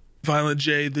here. Violent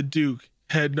J, the Duke,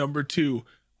 head number 2.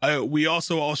 We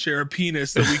also all share a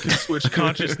penis that we can switch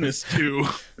consciousness to.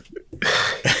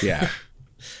 Yeah.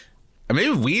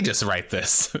 Maybe we just write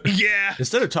this. Yeah.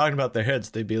 Instead of talking about their heads,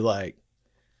 they'd be like,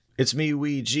 it's me,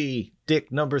 wee G,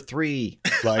 dick number 3.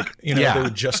 Like, they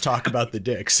would just talk about the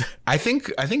dicks. I think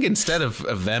instead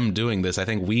of them doing this, I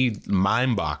think we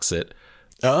mime box it.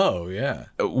 Oh, yeah.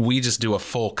 We just do a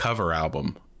full cover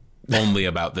album only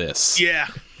about this. Yeah.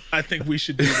 I think we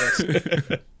should do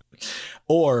this.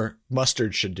 Or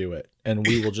Mustard should do it, and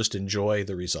we will just enjoy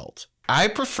the result. I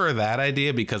prefer that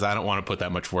idea because I don't want to put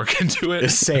that much work into it.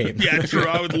 Same. Yeah, true.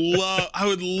 I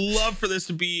would love for this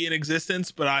to be in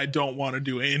existence, but I don't want to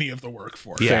do any of the work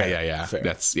for it. Yeah. Fair.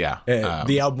 That's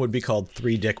the album would be called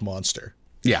 3 Dick Monster.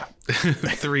 Yeah.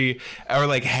 3 or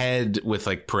like head with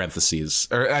like parentheses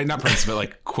or not parentheses, but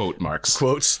like quote marks.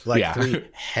 Quotes like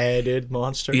 3-headed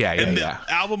monster. Yeah. And the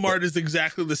album art is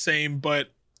exactly the same, but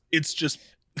it's just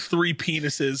 3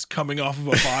 penises coming off of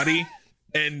a body.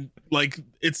 And like,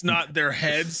 it's not their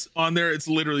heads on there. It's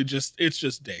literally just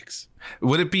dicks.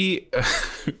 Would it be?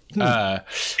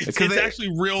 It's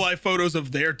actually real life photos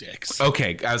of their dicks.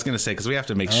 Okay, I was going to say, because we have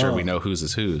to make sure we know whose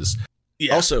is whose.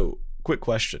 Yeah. Also, quick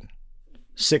question: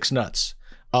 6 nuts.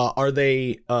 Are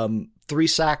they 3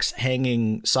 sacks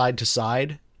hanging side to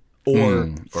side,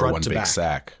 or front one to big back?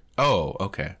 Sack? Oh,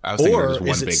 okay. I was thinking it was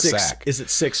one big sack. Is it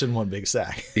 6 in one big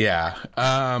sack? Yeah.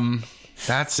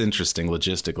 That's interesting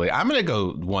logistically. I'm going to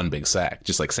go one big sack,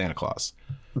 just like Santa Claus.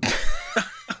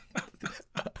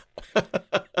 A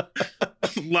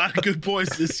lot of good boys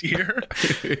this year.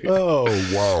 Oh,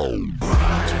 wow.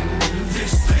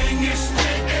 This thing is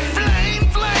spitting flame,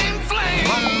 flame.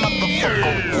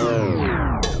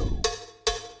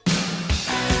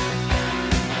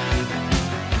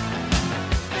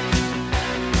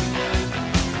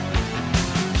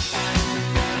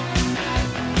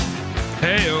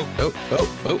 Hey-o.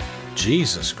 Oh.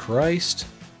 Jesus Christ.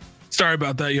 Sorry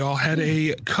about that, y'all. Had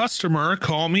a customer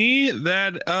call me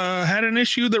that had an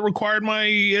issue that required my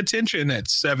attention at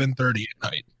 7:30 at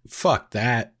night. Fuck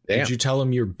that. Damn. Did you tell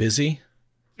him you're busy?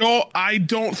 No, I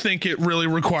don't think it really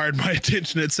required my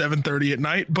attention at 7:30 at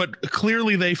night, but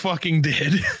clearly they fucking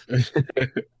did. You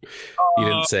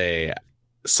didn't say,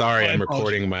 sorry, I'm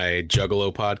recording my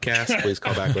Juggalo podcast. Please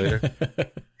call back later.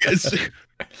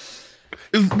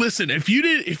 Listen, if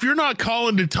you're not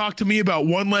calling to talk to me about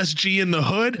one less G in the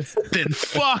hood, then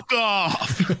fuck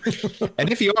off. And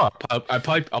if you are,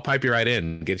 I'll pipe you right in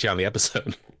and get you on the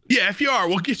episode. Yeah, if you are,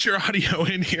 we'll get your audio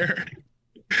in here.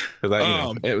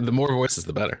 The more voices,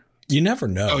 the better. You never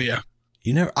know. Oh yeah.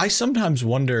 I sometimes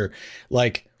wonder,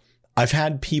 like, I've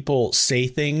had people say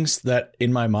things that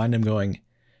in my mind I'm going,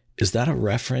 is that a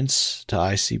reference to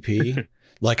ICP?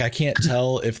 Like, I can't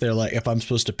tell if they're like, if I'm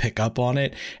supposed to pick up on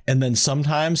it. And then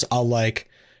sometimes I'll like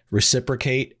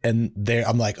reciprocate and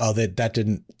I'm like, oh,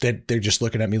 they're just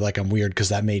looking at me like I'm weird because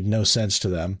that made no sense to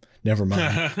them. Never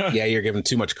mind. Yeah, you're giving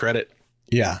too much credit.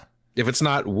 Yeah. If it's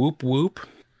not whoop whoop,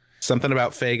 something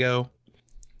about Fago,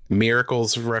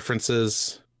 Miracles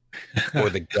references, or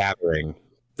The Gathering,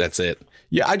 that's it.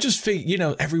 Yeah, I just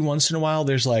feel, every once in a while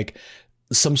there's like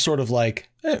some sort of like,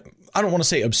 I don't want to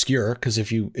say obscure, because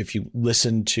if you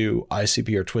listen to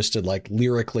ICP or Twisted, like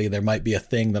lyrically, there might be a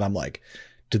thing that I'm like,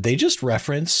 did they just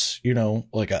reference,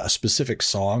 like a specific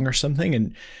song or something?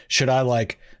 And should I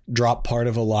like drop part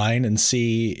of a line and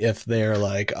see if they're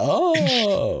like,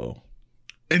 oh.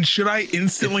 And should I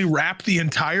instantly rap the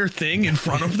entire thing in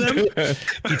front of them?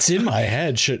 It's in my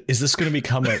head. Is this going to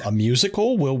become a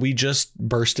musical? Will we just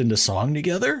burst into song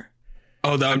together?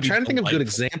 Oh, I'm trying to think of good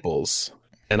examples.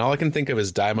 And all I can think of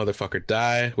is Die Motherfucker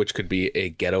Die, which could be a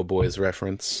Ghetto Boys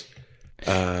reference.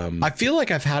 I feel like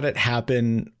I've had it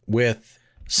happen with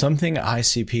something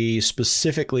ICP,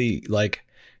 specifically like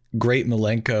Great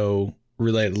Milenko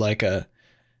related, like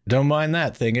don't mind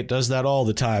that thing. It does that all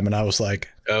the time. And I was like,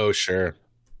 oh, sure.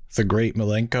 The Great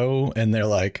Milenko. And they're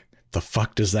like, the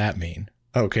fuck does that mean?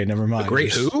 Okay, never mind. The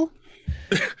Great who?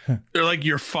 They're like,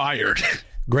 you're fired.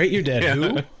 Great, you're dead.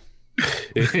 Who?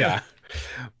 Yeah.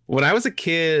 When I was a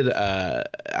kid,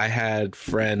 I had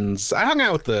friends. I hung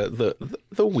out with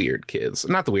the weird kids,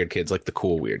 not the weird kids, like the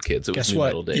cool weird kids. It was Guess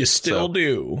what? You still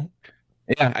do.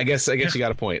 Yeah, I guess you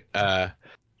got a point.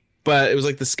 But it was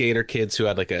like the skater kids who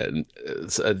had like a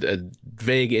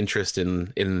vague interest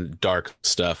in dark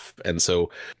stuff, and so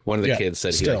one of the kids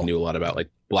said he like, knew a lot about like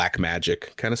black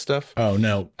magic kind of stuff. Oh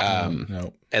no,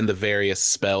 no, and the various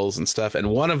spells and stuff. And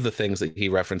one of the things that he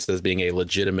referenced as being a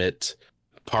legitimate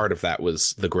part of that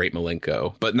was the Great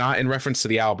Milenko, but not in reference to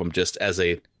the album, just as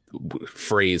a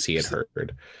phrase he had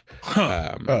heard.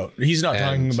 He's not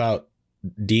talking about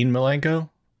Dean Milenko?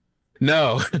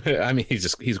 No, I mean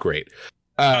he's great.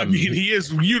 I mean, he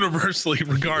is universally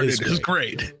regarded as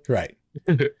great. Right.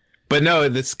 But no,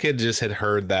 this kid just had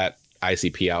heard that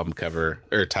ICP album cover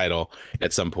or title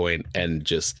at some point and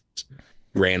just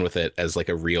ran with it as like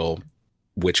a real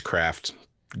witchcraft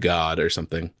god or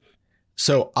something.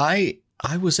 So I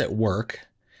was at work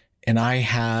and I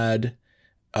had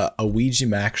a Ouija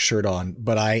Max shirt on,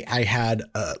 but I had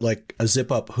like a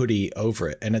zip up hoodie over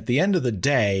it. And at the end of the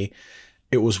day,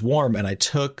 it was warm and I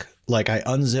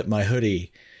unzipped my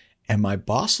hoodie and my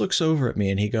boss looks over at me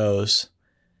and he goes,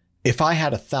 if I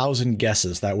had 1,000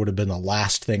 guesses, that would have been the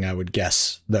last thing I would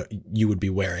guess that you would be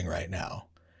wearing right now.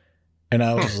 And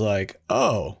I was like,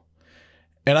 oh,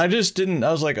 and I just didn't,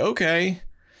 I was like, okay.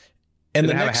 And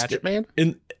Did it have a hatchet man?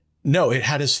 No, it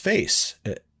had his face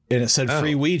and it said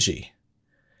free Ouija.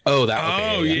 Oh,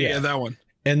 that. Okay, yeah, that one.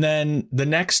 And then the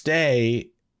next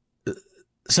day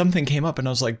something came up and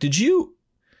I was like, do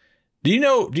you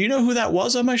know who that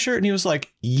was on my shirt? And he was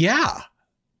like, yeah.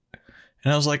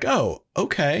 And I was like, oh,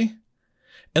 okay.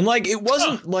 And like, it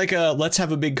wasn't like a, let's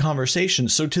have a big conversation.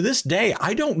 So to this day,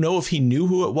 I don't know if he knew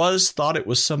who it was, thought it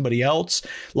was somebody else,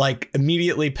 like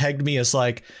immediately pegged me as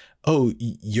like, oh,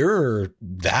 you're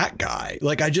that guy.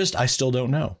 Like, I still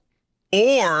don't know.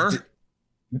 Or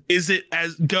does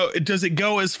it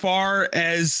go as far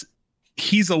as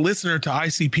he's a listener to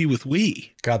ICP with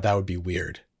we? God, that would be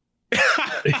weird.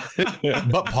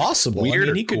 But possible. Weird, I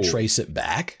mean, he could trace it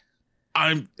back.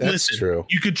 That's true.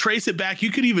 You could trace it back.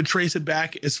 You could even trace it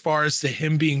back as far as to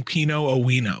him being Pinot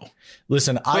Owino.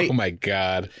 Listen, oh my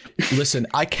God. Listen,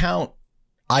 I count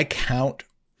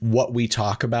what we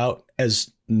talk about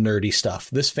as nerdy stuff.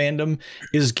 This fandom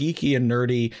is geeky and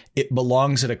nerdy. It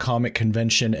belongs at a comic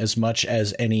convention as much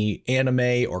as any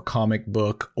anime or comic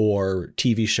book or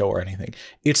TV show or anything.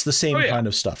 It's the same kind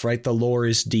of stuff, right? The lore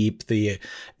is deep. The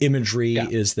imagery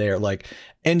is there. Like,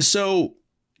 and so,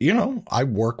 you know, I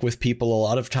work with people a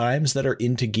lot of times that are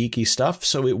into geeky stuff,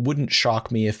 so it wouldn't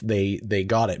shock me if they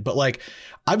got it. But like,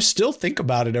 I still think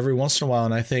about it every once in a while,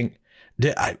 and I think,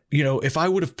 if I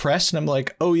would have pressed and I'm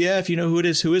like, oh yeah, if you know who it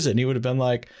is, who is it? And he would have been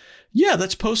like, yeah,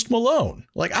 that's Post Malone.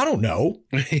 Like, I don't know.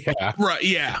 Yeah. Right.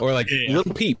 Yeah. Or like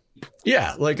Little Peep.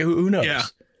 Yeah. Like, who knows? Yeah.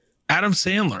 Adam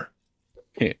Sandler.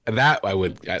 Yeah, that I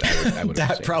would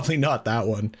that probably not that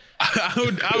one.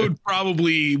 I would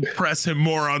probably press him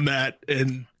more on that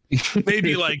and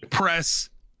maybe like press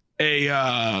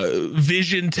a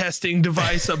vision testing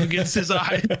device up against his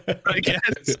eye, I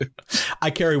guess.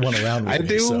 I carry one around with I me,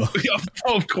 do. So.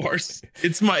 Of course.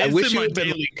 It's in my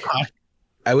daily life.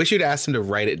 I wish you'd asked him to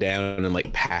write it down and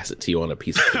like pass it to you on a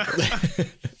piece of paper.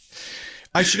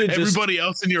 I should have Everybody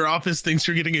else in your office thinks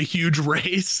you're getting a huge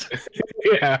raise.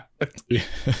 Yeah.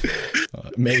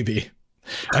 Maybe.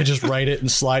 I just write it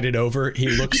and slide it over. He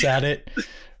looks at it,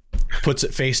 puts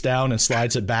it face down and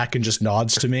slides it back and just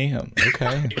nods to me.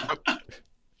 Okay.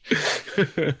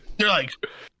 They're like,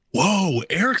 whoa,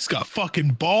 Eric's got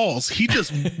fucking balls. He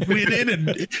just went in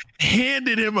and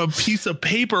handed him a piece of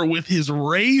paper with his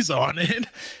raise on it.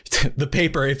 The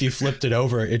paper, if you flipped it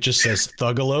over, it just says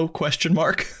Thuggalo ?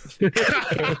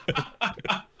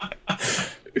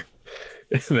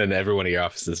 And then everyone in your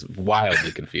office is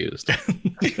wildly confused.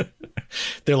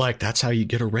 They're like, that's how you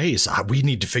get a raise. We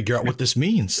need to figure out what this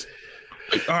means.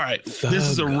 All right. This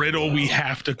is a riddle we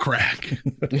have to crack.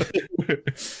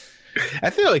 I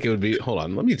feel like it would be, hold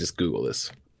on, let me just Google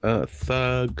this.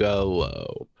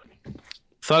 Thuggalo.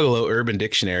 Thuggalo Urban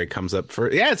Dictionary comes up for,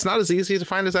 it's not as easy to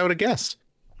find as I would have guessed.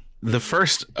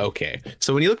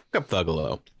 So when you look up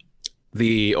Thuggalo,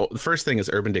 the first thing is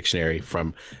Urban Dictionary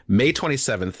from May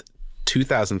 27th,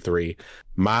 2003,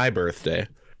 my birthday.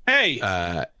 Hey.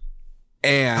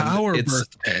 And our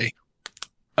birthday.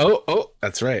 Oh,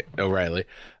 that's right. O'Reilly.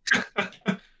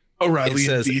 O'Reilly, it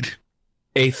says, indeed.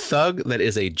 A thug that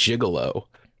is a gigolo.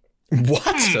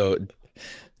 What? So,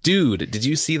 dude, did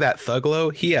you see that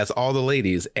Thuglo? He has all the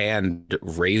ladies and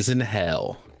Raisin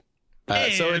Hell.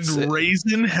 So it's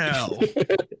Raisin Hell.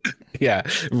 Yeah,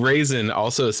 Raisin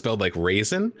also is spelled like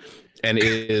raisin, and it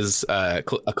is a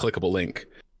clickable link,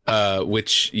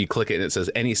 which you click it and it says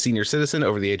any senior citizen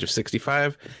over the age of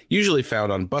 65, usually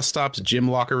found on bus stops, gym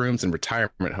locker rooms, and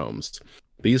retirement homes.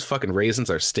 These fucking raisins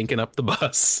are stinking up the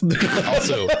bus.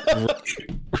 Also,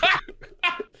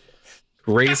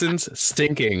 raisins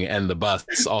stinking and the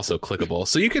bus also clickable.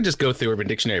 So you could just go through Urban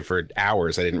Dictionary for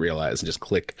hours. I didn't realize, and just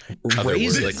click other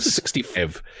words. Like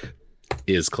 65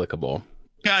 is clickable.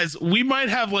 Guys, we might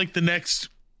have like the next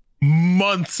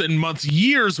months and months,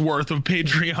 years worth of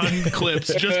Patreon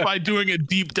clips just by doing a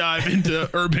deep dive into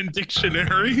Urban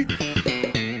Dictionary.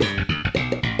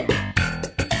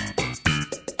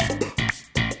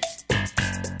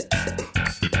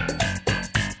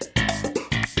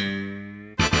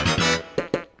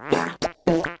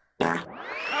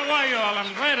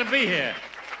 I'm glad to be here.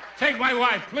 Take my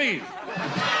wife, please.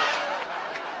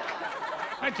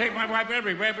 I take my wife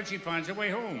everywhere, but she finds her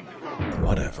way home.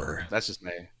 Whatever. That's just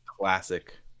my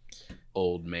classic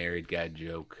old married guy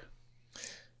joke.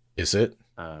 Is it?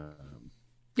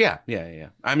 Yeah.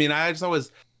 I mean, I just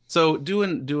always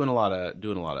doing a lot of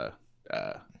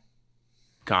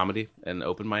comedy and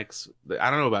open mics.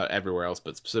 I don't know about everywhere else,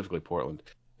 but specifically Portland.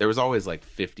 There was always like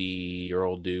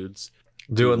 50-year-old dudes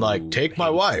doing like, take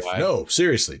my wife. No,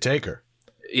 seriously, take her.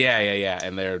 Yeah.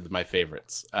 And they're my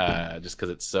favorites. Just because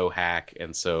it's so hack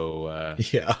and so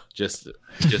just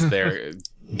their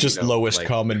just lowest like,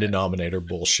 common denominator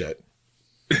bullshit.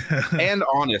 And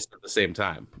honest at the same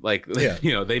time. Like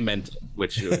they meant it,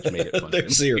 which made it funny. They're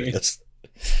serious.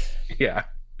 Yeah.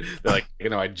 They're like,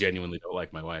 I genuinely don't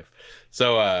like my wife.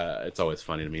 So it's always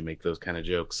funny to me make those kind of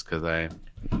jokes because I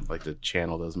like to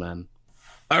channel those men.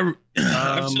 I've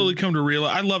slowly come to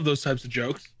realize I love those types of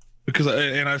jokes because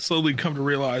I've slowly come to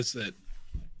realize that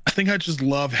I think I just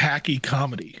love hacky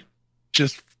comedy.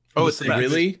 Just it's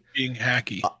really being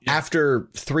hacky. After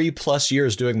 3+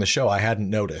 years doing the show, I hadn't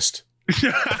noticed.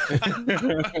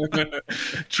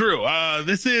 True.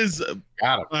 This is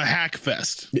a hack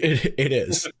fest. It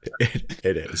is.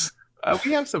 It is.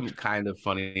 We have some kind of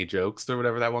funny jokes or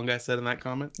whatever that one guy said in that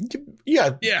comment.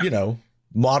 Yeah.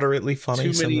 Moderately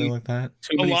funny, something like that.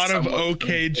 A lot of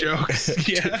okay jokes.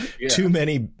 Yeah. Too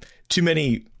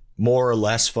many more or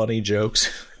less funny jokes.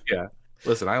 Yeah.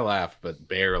 Listen, I laugh, but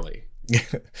barely.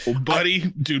 Well,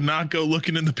 buddy, do not go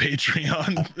looking in the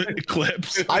Patreon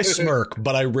clips. I smirk,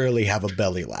 but I rarely have a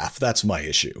belly laugh. That's my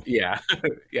issue. Yeah.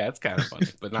 Yeah, it's kind of funny,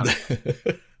 but not.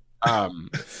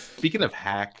 Speaking of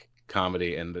hack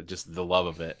comedy and just the love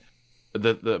of it,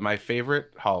 my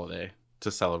favorite holiday to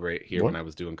celebrate here when I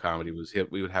was doing comedy was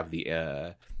we would have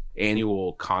the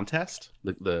annual contest,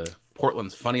 the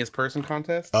Portland's Funniest Person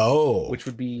contest. Oh, which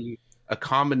would be a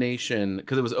combination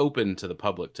because it was open to the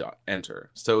public to enter.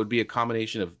 So it would be a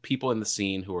combination of people in the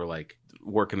scene who were like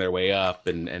working their way up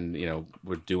and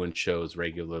were doing shows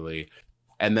regularly,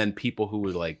 and then people who were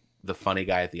like the funny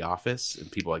guy at the office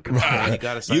and people like,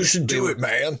 you should do it,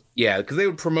 man. Yeah, because they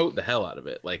would promote the hell out of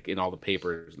it, like in all the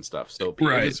papers and stuff. So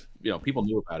people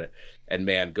knew about it. And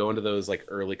man, going to those like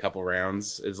early couple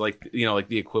rounds is like like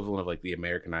the equivalent of like the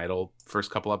American Idol first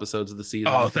couple episodes of the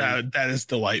season. Oh, that is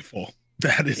delightful.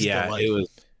 That is delightful. It was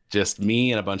just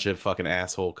me and a bunch of fucking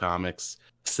asshole comics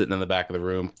sitting in the back of the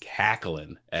room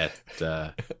cackling at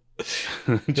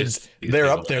just they're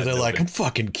up there, they're like, I'm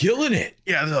fucking killing it.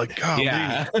 Yeah, they're like,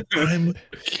 God, I'm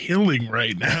killing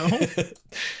right now.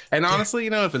 And honestly,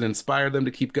 if it inspired them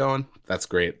to keep going, that's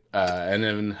great. And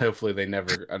then hopefully they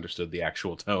never understood the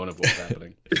actual tone of what's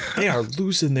happening. They are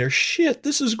losing their shit.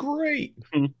 This is great.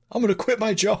 I'm gonna quit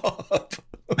my job.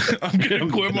 I'm gonna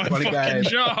quit my fucking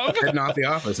job. Heading off the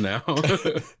office now.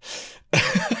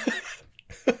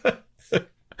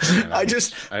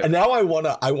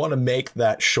 I want to make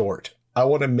that short. I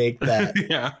want to make that.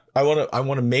 Yeah. I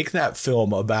want to make that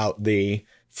film about the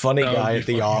funny guy at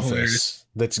the office hilarious.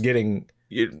 That's getting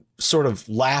sort of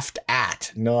laughed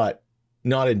at, not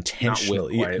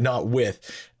intentionally, not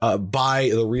with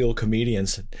by the real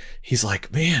comedians. He's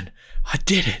like, man, I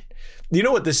did it. You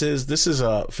know what this is? This is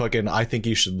a fucking I think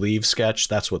you should leave sketch.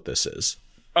 That's what this is.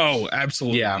 Oh,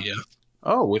 absolutely. Yeah.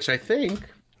 Oh, which I think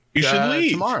you should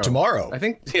leave tomorrow. I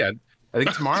think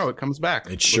tomorrow it comes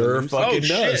back. It sure fucking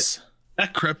does. Shit.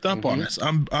 That crept up on us.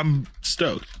 I'm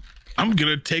stoked. I'm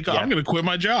gonna take off. I'm gonna quit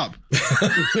my job.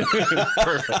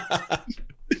 Perfect.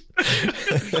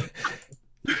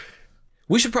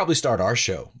 We should probably start our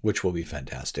show, which will be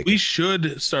fantastic. We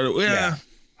should start it. Yeah.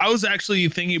 I was actually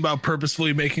thinking about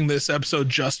purposefully making this episode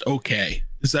just okay.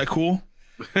 Is that cool?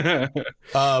 Sure.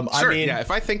 I mean, yeah.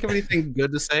 If I think of anything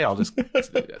good to say, I'll just.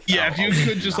 Yeah, if you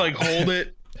could just like hold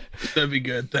it, that'd be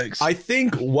good. Thanks. I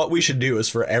think what we should do is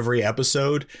for every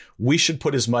episode, we should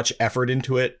put as much effort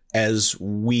into it as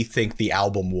we think the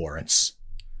album warrants.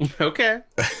 Okay.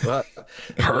 Well,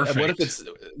 Perfect. What if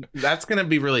that's going to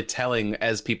be really telling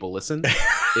as people listen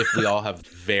if we all have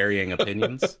varying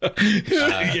opinions.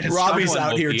 Yes, Robbie's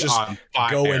out here just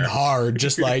going hard,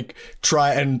 just like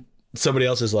try, and somebody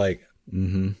else is like,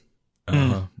 yeah.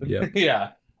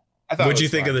 Yeah. What'd you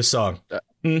think of this song?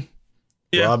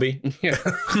 Yeah. Robbie? Yeah.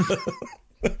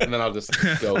 And then I'll just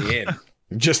go in.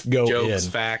 Just go Jokes,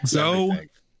 in. facts, Go everything.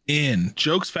 in.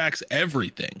 Jokes, facts,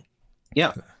 everything.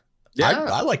 Yeah. Yeah.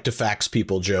 I like to fax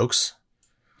people jokes.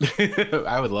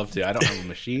 I would love to. I don't have a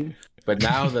machine, but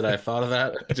now that I've thought of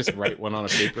that, I just write one on a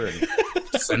paper and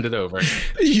send it over.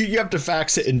 You have to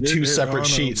fax it in two separate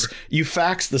sheets. You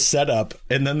fax the setup,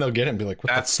 and then they'll get it and be like,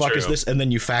 what the fuck is this? And then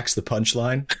you fax the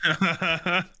punchline.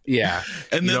 Yeah.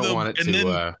 And you then don't want it to...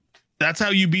 then that's how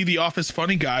you be the office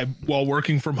funny guy while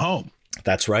working from home.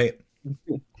 That's right.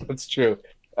 That's true.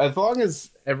 As long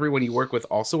as everyone you work with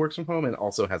also works from home and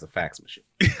also has a fax machine.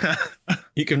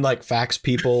 You can like fax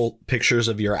people pictures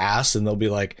of your ass and they'll be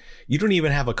like, you don't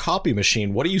even have a copy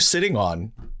machine. What are you sitting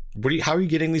on? How are you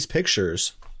getting these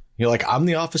pictures? You're like, I'm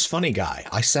the office funny guy.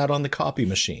 I sat on the copy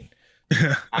machine.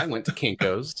 I went to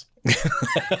Kinko's.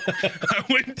 I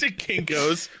went to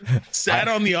Kinko's, sat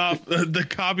on the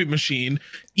copy machine,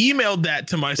 emailed that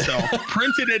to myself,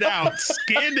 printed it out,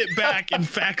 scanned it back, and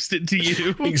faxed it to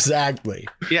you. Exactly.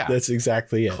 Yeah. That's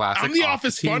exactly it. Classic I'm the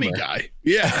office funny guy.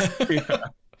 Yeah.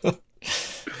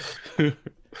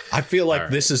 I feel like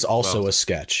this is also a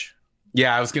sketch.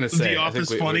 Yeah, I was going to say. The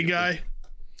office funny guy.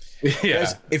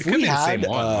 Yeah. If we had,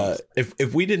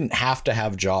 if we didn't have to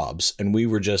have jobs and we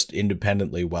were just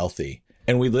independently wealthy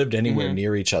and we lived anywhere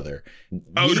near each other,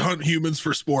 I would hunt humans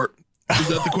for sport. Is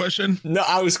that the question? No,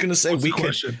 I was going to say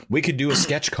What's we could do a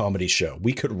sketch comedy show.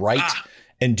 We could write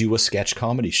and do a sketch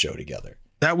comedy show together.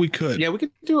 That we could. Yeah, we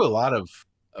could do a lot of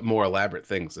more elaborate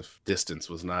things if distance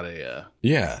was not a...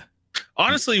 Yeah.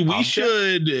 Honestly, we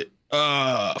should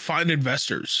find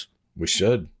investors. We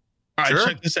should. All right,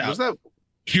 check this out.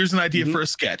 Here's an idea for a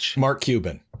sketch. Mark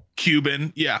Cuban.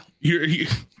 Yeah.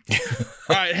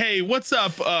 All right. Hey, what's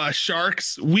up,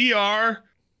 sharks? We are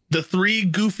the three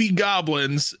goofy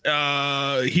goblins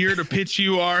here to pitch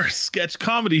you our sketch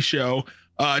comedy show.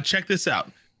 Check this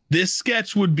out. This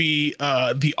sketch would be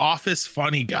the office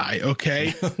funny guy.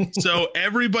 Okay. So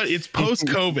everybody, it's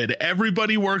post-COVID.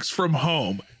 Everybody works from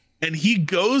home. And he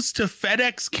goes to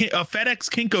FedEx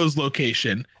Kinko's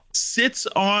location, sits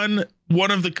on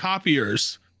one of the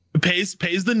copiers, pays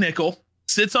the nickel,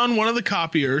 sits on one of the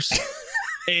copiers,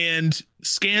 and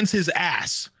scans his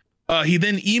ass. He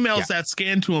then emails that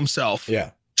scan to himself.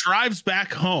 Yeah. Drives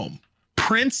back home,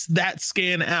 prints that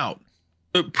scan out,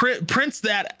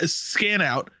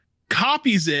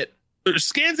 copies it, or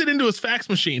scans it into his fax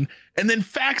machine, and then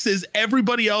faxes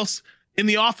everybody else in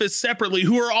the office separately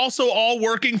who are also all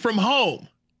working from home.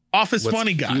 Office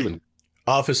funny guy.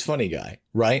 Office funny guy,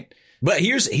 right? But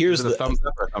here's the thumbs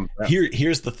up or thumbs down?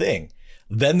 Here's the thing.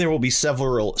 Then there will be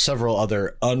several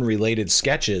other unrelated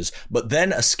sketches, but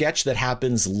then a sketch that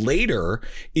happens later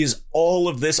is all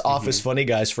of this office funny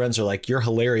guy's friends are like, you're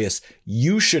hilarious.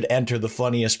 You should enter the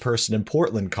funniest person in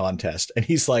Portland contest. And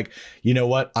he's like, you know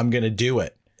what? I'm going to do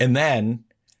it. And then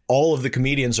all of the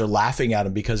comedians are laughing at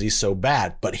him because he's so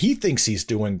bad, but he thinks he's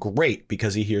doing great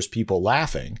because he hears people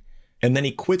laughing. And then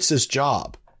he quits his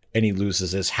job. And he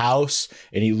loses his house,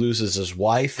 and he loses his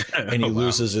wife, and he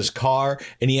loses his car,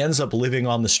 and he ends up living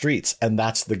on the streets. And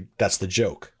that's the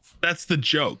joke. That's the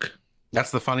joke.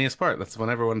 That's the funniest part. That's when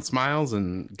everyone smiles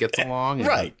and gets along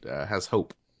and has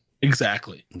hope.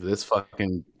 Exactly. This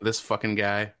fucking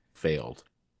guy failed.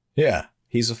 Yeah,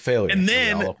 he's a failure. And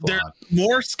then there's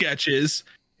more sketches,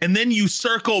 and then you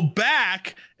circle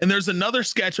back, and there's another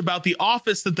sketch about the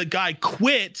office that the guy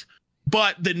quit.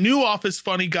 But the new office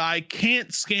funny guy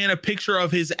can't scan a picture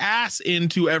of his ass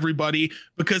into everybody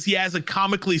because he has a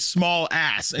comically small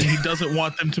ass and he doesn't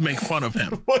want them to make fun of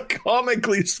him. What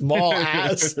comically small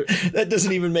ass? That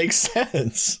doesn't even make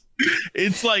sense.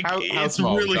 It's like, how it's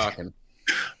small really, are we talking?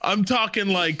 I'm talking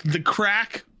like the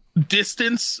crack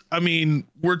distance. I mean,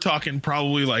 we're talking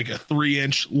probably like a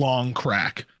 3-inch long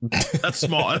crack. That's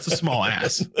small. That's a small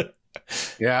ass.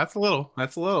 Yeah, that's a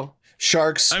little.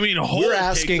 Sharks, I mean, we're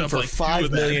asking for like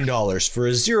 $5 million for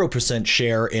a 0%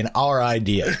 share in our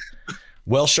idea.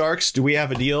 Well, Sharks, do we have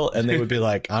a deal? And they would be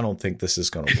like, I don't think this is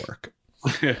going to work.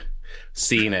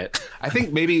 seen it. I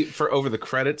think maybe for over the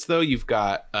credits though, you've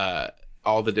got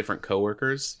all the different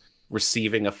coworkers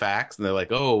receiving a fax, and they're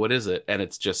like, "Oh, what is it?" And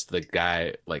it's just the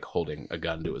guy like holding a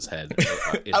gun to his head.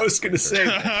 I was gonna say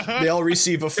they all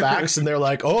receive a fax, and they're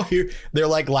like, "Oh, here." They're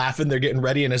like laughing, they're getting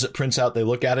ready, and as it prints out, they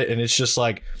look at it, and it's just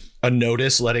like a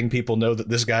notice letting people know that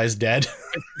this guy's dead.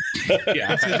 Yeah,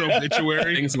 that's his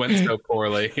obituary. Things went so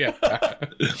poorly. Yeah.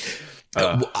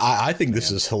 I think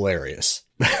this is hilarious.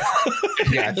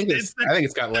 Yeah, I think it's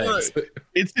got legs.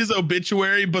 It's his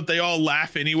obituary, but they all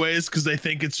laugh anyways because they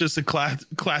think it's just a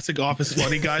classic Office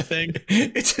funny guy thing.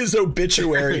 It's his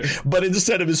obituary, but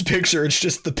instead of his picture, it's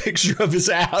just the picture of his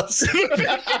ass.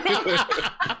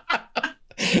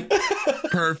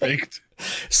 Perfect.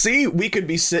 See, we could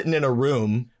be sitting in a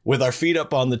room with our feet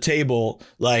up on the table,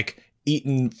 like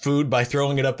eating food by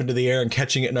throwing it up into the air and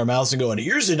catching it in our mouths and going,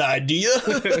 "Here's an idea."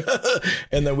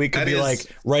 And then we could be like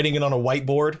writing it on a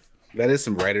whiteboard. That is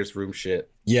some writer's room shit.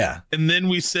 Yeah. And then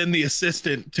we send the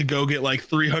assistant to go get like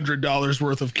 $300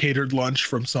 worth of catered lunch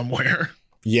from somewhere.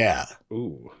 Yeah.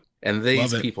 Ooh. And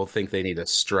these people think they need a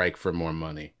strike for more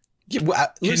money. Yeah,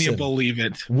 well, listen, can you believe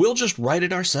it? We'll just write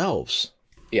it ourselves.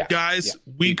 Yeah. Guys,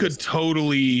 we could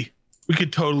totally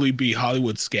be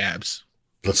Hollywood scabs.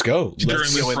 Let's go. During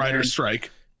the writer's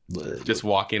strike. Just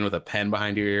walk in with a pen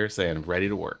behind your ear saying, "Ready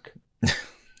to work."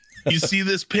 You see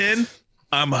this pen?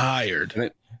 I'm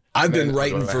hired. I've been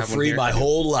writing for free my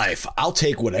whole life. I'll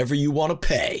take whatever you want to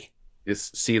pay.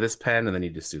 Just see this pen, and then you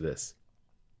just do this.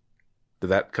 Did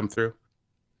that come through?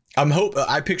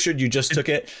 I pictured you just took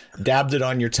it, dabbed it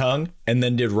on your tongue, and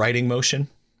then did writing motion.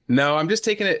 No, I'm just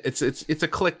taking it. It's a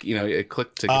click. You know, a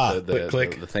click to get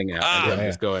the thing out. And then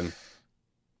it's going.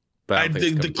 But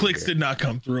the clicks did not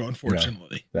come through,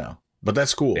 unfortunately. No, but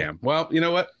that's cool. Damn. Well, you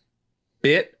know what?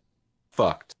 Bit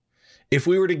fucked. If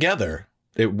we were together,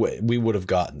 we would have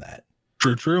gotten that.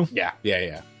 True. Yeah.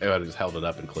 I would have just held it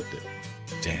up and clicked it.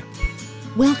 Damn.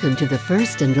 Welcome to the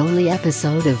first and only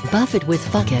episode of Buffett with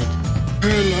Fuckit.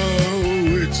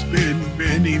 Hello, it's been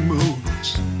many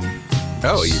moons.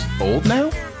 Oh, you old now?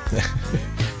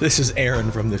 This is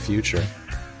Aaron from the future.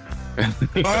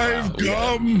 I've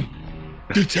come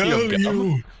to tell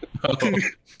you.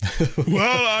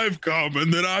 Well, I've come,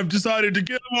 and then I've decided to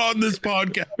get on this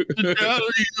podcast to tell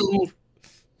you,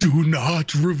 do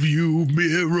not review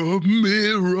Mirror,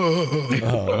 Mirror.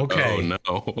 Oh, okay. Oh,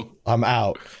 no. I'm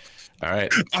out. All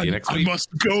right. See you next week. I must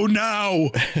go now.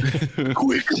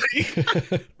 Quickly.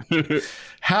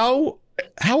 How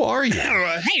are you?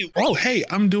 Hey,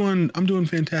 I'm doing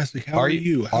fantastic. How are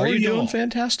you? Are you doing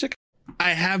fantastic?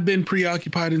 I have been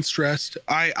preoccupied and stressed.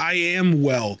 I am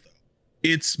well.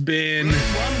 It's been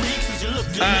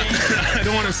I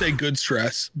don't want to say good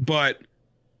stress, but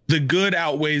the good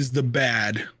outweighs the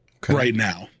bad right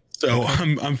now. So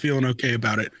I'm feeling okay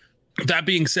about it. That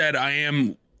being said, I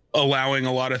am allowing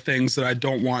a lot of things that I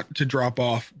don't want to drop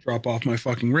off my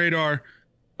fucking radar.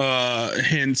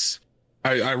 Hence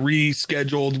I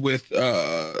rescheduled with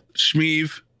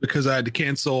Shmeev because I had to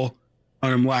cancel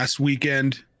on him last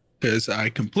weekend because I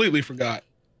completely forgot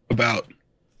about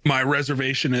my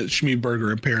reservation at Shmeev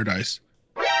Burger in Paradise.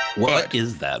 What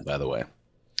is that, by the way?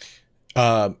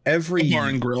 Every bar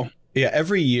and grill. Yeah,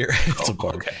 every year. It's a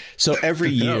bar. Okay. So every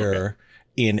year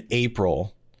in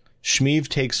April, Shmeev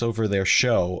takes over their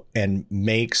show and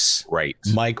makes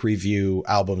Mike review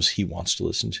albums he wants to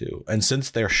listen to. And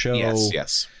since their show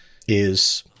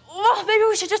is... Oh, maybe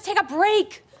we should just take a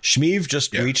break. Shmeev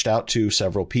just reached out to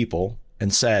several people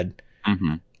and said,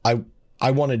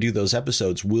 I want to do those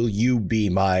episodes. Will you be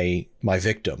my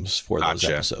victims for those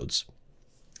episodes?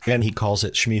 And he calls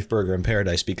it Shmeev Burger in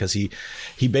Paradise because he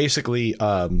basically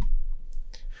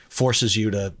forces you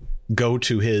to go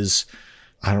to his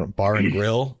bar and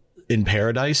grill in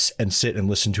Paradise and sit and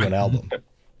listen to an album.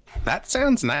 That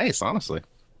sounds nice, honestly.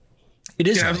 It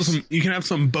is. You can have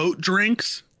some boat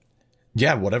drinks.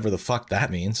 Yeah, whatever the fuck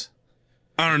that means.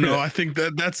 I don't know. I think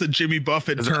that's a Jimmy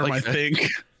Buffett term. I think.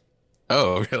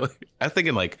 Oh, really? I'm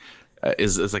thinking like,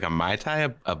 is like a Mai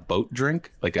Tai a boat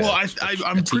drink? Like,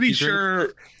 I'm pretty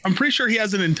sure. I'm pretty sure he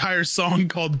has an entire song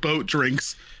called "Boat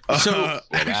Drinks." So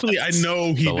actually, I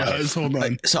know he does. Hold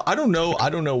on. So I don't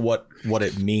know what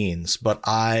it means, but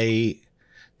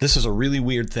this is a really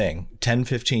weird thing. 10,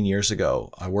 15 years ago,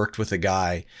 I worked with a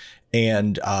guy,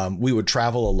 and we would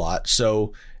travel a lot.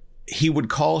 So he would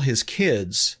call his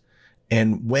kids.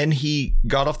 And when he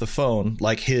got off the phone,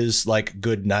 like his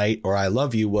good night or I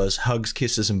love you was hugs,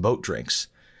 kisses, and boat drinks.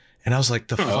 And I was like,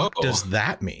 the fuck does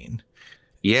that mean?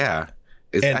 Yeah.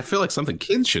 I feel like something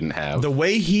kids shouldn't have. The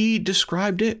way he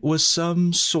described it was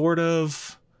some sort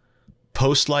of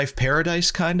post-life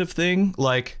paradise kind of thing.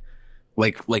 Like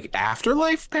Like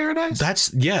afterlife paradise?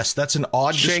 That's an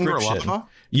odd description.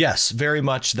 Yes, very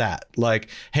much that. Like,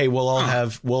 hey, we'll all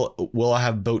have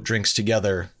boat drinks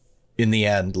together in the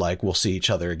end, like we'll see each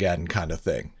other again kind of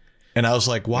thing. And I was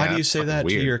like, why do you say that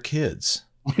to your kids?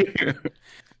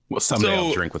 Well, someday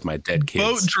I'll drink with my dead kids.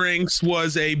 Boat Drinks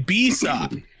was a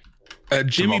B-side, a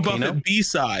Jimmy Buffett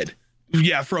B-side.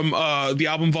 Yeah, from the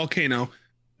album Volcano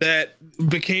that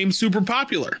became super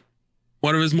popular.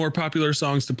 One of his more popular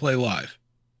songs to play live.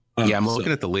 I'm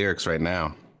looking at the lyrics right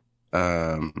now.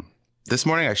 This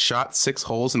morning I shot 6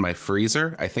 holes in my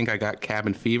freezer. I think I got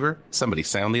cabin fever. Somebody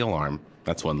sound the alarm.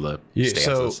 That's one of the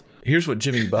stanzas. So here's what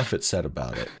Jimmy Buffett said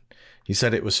about it. He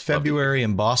said, it was February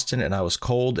in Boston and I was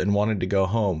cold and wanted to go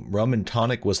home. Rum and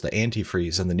tonic was the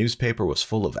antifreeze and the newspaper was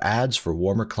full of ads for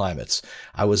warmer climates.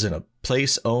 I was in a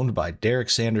place owned by Derek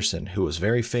Sanderson, who was a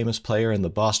very famous player in the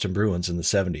Boston Bruins in the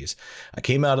 70s. I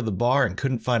came out of the bar and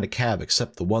couldn't find a cab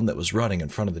except the one that was running in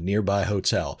front of the nearby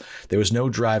hotel. There was no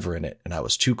driver in it, and I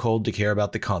was too cold to care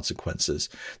about the consequences.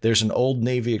 There's an old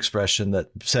Navy expression that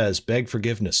says, beg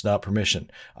forgiveness, not permission.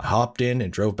 I hopped in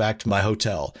and drove back to my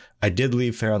hotel. I did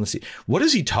leave fare on the seat. What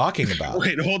is he talking about?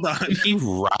 Wait, hold on. Did he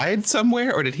ride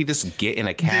somewhere, or did he just get in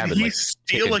a cab? Did he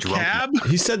steal a cab?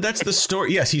 He said that's the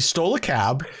story. Yes, he stole a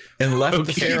cab and left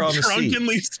the fare on the seat. He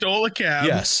drunkenly stole a cab.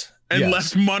 Yes. And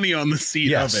left money on the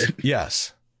seat of it.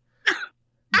 Yes.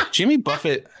 Jimmy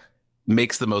Buffett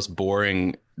makes the most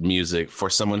boring music for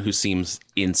someone who seems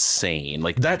insane.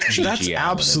 Like that's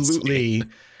absolutely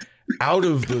out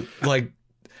of the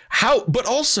how. But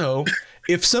also,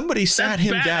 if somebody sat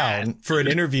him down for an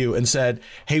interview and said,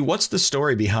 hey, what's the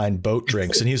story behind Boat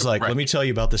Drinks? And he's like, let me tell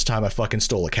you about this time I fucking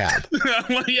stole a cab.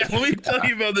 Let me tell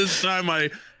you about this time I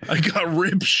got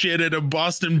rib shit at a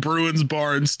Boston Bruins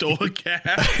bar and stole a cab.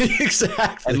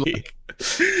 Exactly.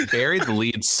 Buried the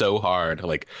lead so hard.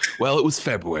 Like, well, it was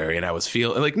February and I was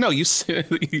feeling like, no, you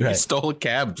stole a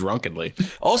cab drunkenly.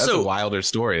 Also, that's a wilder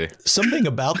story. Something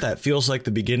about that feels like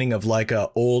the beginning of like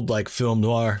a old film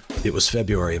noir. It was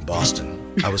February in Boston.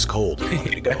 I was cold and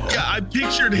wanted to go home. Yeah, I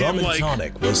pictured him Rum and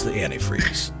tonic was the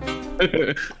antifreeze.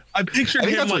 I pictured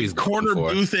him like corner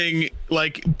boothing,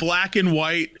 like black and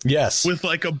white. Yes. With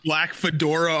like a black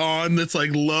fedora on that's like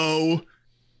low.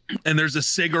 And there's a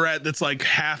cigarette that's like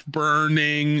half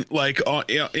burning, like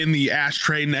in the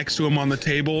ashtray next to him on the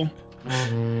table.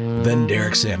 Then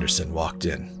Derek Sanderson walked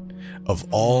in. Of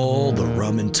all the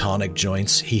rum and tonic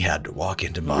joints, he had to walk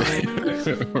into mine.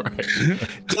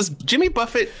 Right. Does Jimmy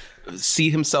Buffett see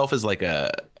himself as like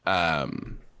a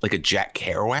Jack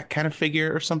Kerouac kind of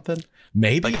figure or something?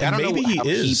 Maybe. Like, I don't know he how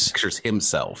is. He pictures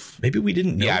himself. Maybe we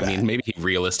didn't know that. I mean, maybe he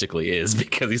realistically is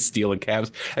because he's stealing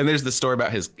cabs. And there's the story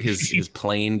about his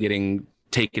plane getting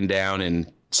taken down in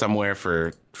somewhere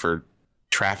for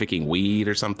trafficking weed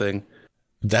or something.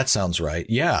 That sounds right.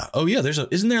 Yeah. Oh yeah.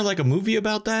 Isn't there like a movie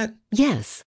about that?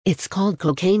 Yes. It's called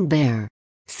Cocaine Bear.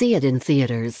 See it in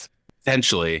theaters.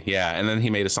 Essentially. Yeah. And then he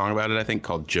made a song about it, I think,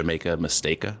 called Jamaica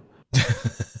Mistaka.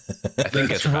 I think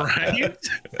that's right.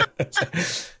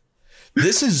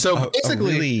 This is so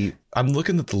basically, I'm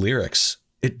looking at the lyrics.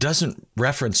 It doesn't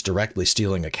reference directly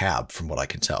stealing a cab from what I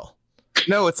can tell.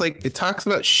 No, it's like it talks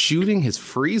about shooting his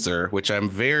freezer, which I'm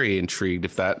very intrigued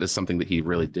if that is something that he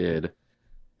really did.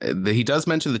 He does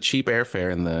mention the cheap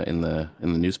airfare in the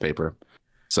newspaper.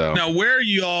 So now, where are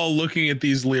you all looking at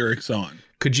these lyrics on?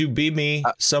 Could you beam me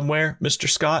somewhere, Mr.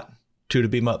 Scott? To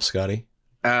beam up, Scotty.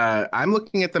 I'm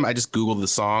looking at them. I just Googled the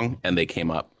song and they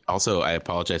came up. Also, I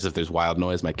apologize if there's wild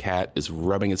noise. My cat is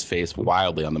rubbing his face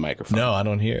wildly on the microphone. No, I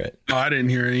don't hear it. Oh, I didn't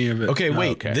hear any of it. Okay,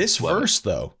 wait. This verse,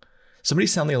 though. Somebody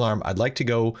sound the alarm. I'd like to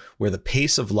go where the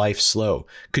pace of life's slow.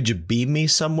 Could you beam me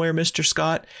somewhere, Mr.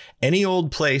 Scott? Any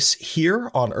old place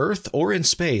here on Earth or in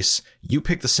space. You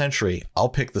pick the century. I'll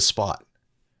pick the spot.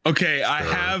 Okay,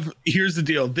 here's the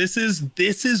deal. This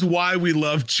is why we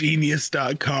love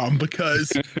genius.com,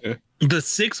 because the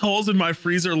 6 holes in my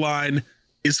freezer line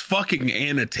is fucking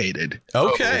annotated.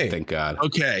 Okay. Oh, thank God.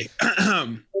 Okay.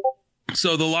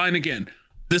 So the line again.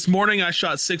 This morning I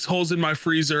shot 6 holes in my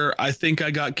freezer. I think I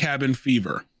got cabin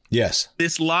fever. Yes.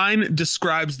 This line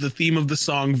describes the theme of the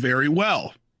song very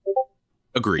well.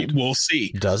 Agreed. We'll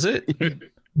see. Does it?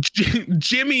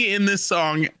 Jimmy in this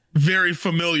song, very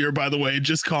familiar, by the way,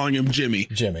 just calling him Jimmy.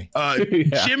 Jimmy.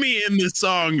 Yeah. Jimmy in this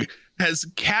song has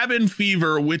cabin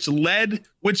fever, which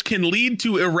can lead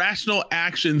to irrational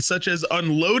actions such as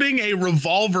unloading a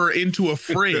revolver into a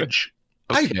fridge.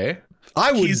 Okay.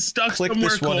 I would He's stuck click somewhere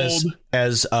this one cold.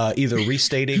 as either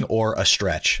restating or a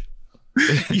stretch.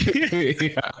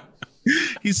 Yeah.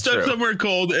 He's stuck somewhere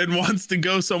cold and wants to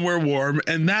go somewhere warm,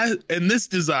 and this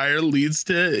desire leads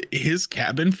to his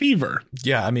cabin fever.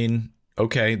 Yeah, I mean,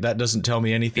 Okay, that doesn't tell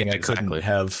me anything. I couldn't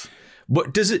have.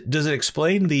 What does it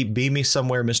explain the "Be Me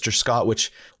Somewhere, Mr. Scott,"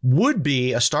 which would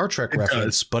be a Star Trek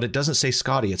reference, but it doesn't say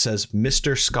Scotty. It says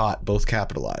Mr. Scott, both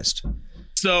capitalized.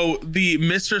 So the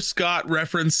Mr. Scott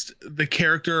referenced the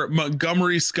character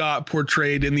Montgomery Scott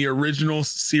portrayed in the original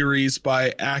series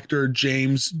by actor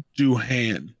James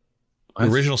Doohan.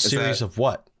 Original series of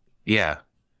what? Yeah.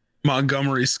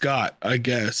 Montgomery Scott, I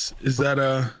guess. Is that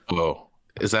a... Oh,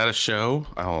 is that a show?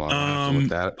 Hold on.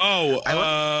 That.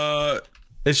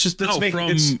 It's just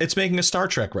it's making a Star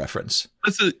Trek reference.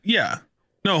 Yeah.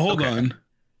 No, hold on.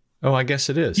 Oh, I guess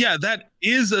it is. Yeah, that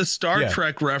is a Star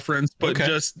Trek reference, but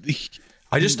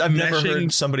I've never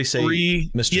heard somebody say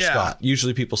Mr. Scott.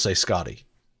 Usually people say Scotty.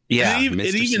 Yeah,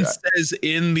 it even says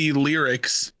in the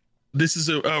lyrics, this is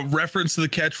a reference to the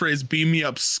catchphrase "Beam me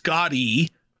up, Scotty."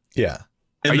 Yeah.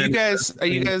 Are you guys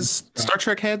Star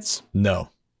Trek heads? No.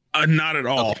 Not at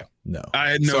all. Okay. No. I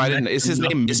had no. So I didn't. Is his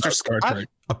name Mr. Scott?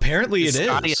 Apparently, it is.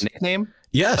 Scotty a nickname?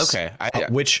 Yes. Okay. I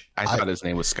thought his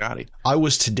name was Scotty. I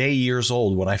was today years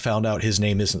old when I found out his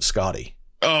name isn't Scotty.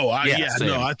 Oh,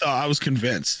 I thought I was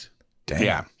convinced. Damn.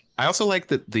 Yeah. I also like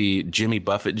that the Jimmy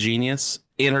Buffett genius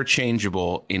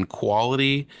interchangeable in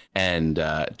quality and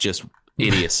just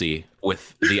idiocy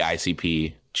with the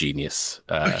ICP genius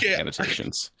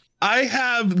annotations. I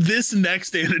have this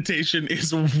next annotation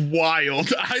is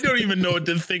wild. I don't even know what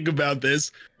to think about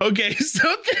this. Okay,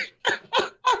 so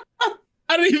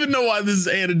I don't even know why this is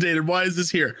annotated. Why is this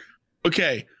here?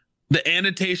 Okay, the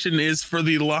annotation is for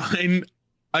the line,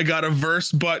 "I got a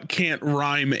verse but can't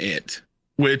rhyme it,"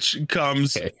 which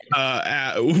comes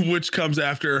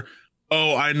after,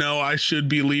 "Oh, I know I should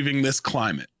be leaving this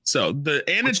climate." So the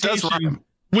annotation,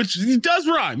 which does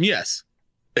rhyme, yes.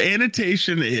 The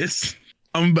annotation is,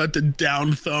 I'm about to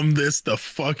down thumb this the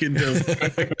fuck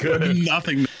into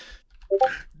nothing.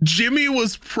 Jimmy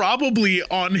was probably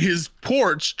on his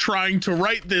porch trying to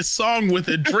write this song with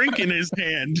a drink in his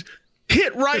hand,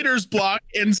 hit writer's block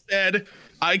and said,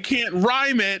 "I can't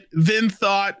rhyme it," then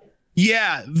thought,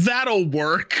 "Yeah, that'll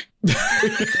work."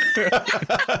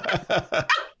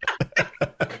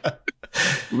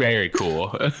 Very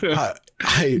cool.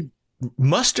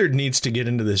 Mustard needs to get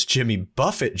into this Jimmy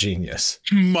Buffett genius.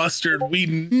 Mustard, we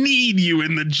need you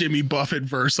in the Jimmy Buffett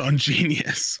verse on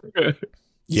Genius.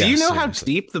 Yeah, do you know how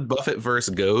deep the Buffett verse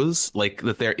goes? Like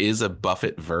that there is a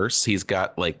Buffett verse. He's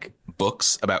got like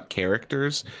books about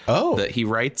characters that he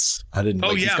writes. I didn't know.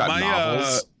 Oh, yeah.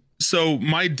 Novels. So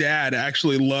my dad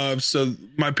actually loves, so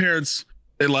my parents,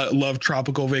 they love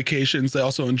tropical vacations. They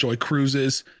also enjoy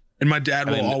cruises. And my dad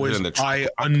will always buy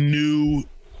a new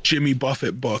Jimmy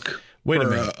Buffett book. Wait a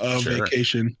minute.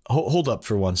 Vacation. Hold up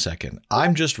for 1 second.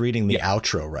 I'm just reading the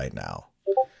outro right now.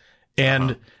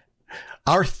 And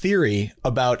our theory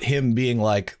about him being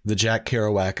like the Jack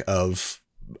Kerouac of,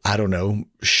 I don't know,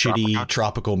 shitty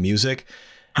tropical music.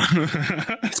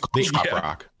 It's called pop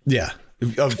rock. Yeah.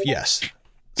 Yes.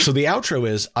 So the outro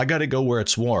is, "I got to go where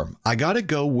it's warm. I got to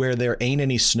go where there ain't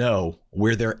any snow,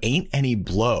 where there ain't any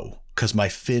blow, because my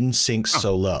fin sinks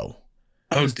so low."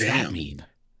 What does that mean?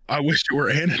 I wish it were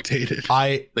annotated.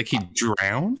 Like he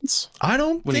drowns? I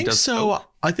don't think so.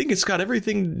 Coke? I think it's got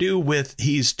everything to do with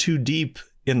he's too deep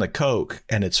in the coke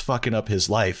and it's fucking up his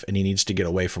life and he needs to get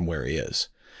away from where he is.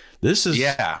 This is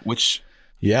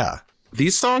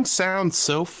These songs sound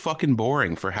so fucking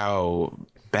boring for how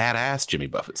badass Jimmy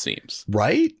Buffett seems.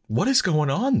 Right? What is going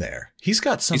on there? He's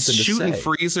got something to say. He's shooting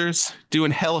freezers,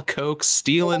 doing hella coke,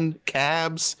 stealing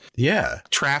cabs. Yeah.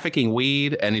 Trafficking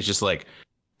weed, and he's just like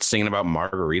singing about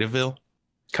Margaritaville.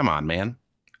 Come on, man.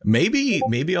 Maybe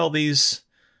all these,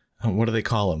 what do they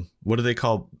call them? What do they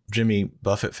call Jimmy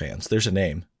Buffett fans? There's a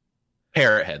name.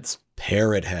 Parrot heads.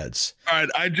 Parrot heads. All right,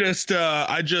 I just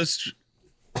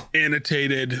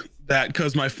annotated that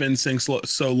because my fin sinks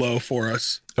so low for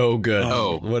us. Oh, good.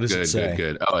 What does it say?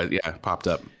 Good. Oh, yeah, popped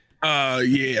up.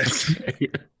 Yes.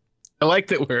 I like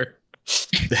that we're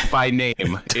by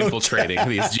name infiltrating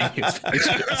these genius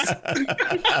pictures.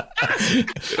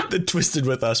 The Twisted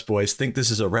With Us boys think this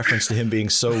is a reference to him being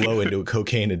so low into a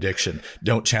cocaine addiction.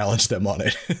 Don't challenge them on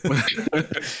it.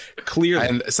 Clearly.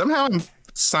 And somehow I'm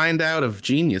signed out of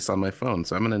Genius on my phone,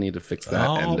 so I'm going to need to fix that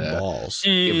and balls.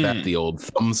 Give that the old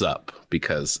thumbs up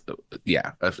because,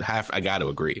 I got to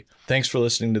agree. Thanks for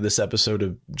listening to this episode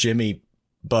of Jimmy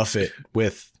Buffett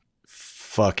with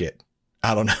Fuckit.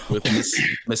 I don't know. With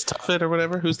Miss Tuffet or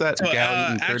whatever? Who's that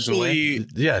gal eating curds and whey?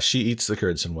 Yeah, she eats the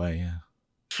curds and whey, yeah.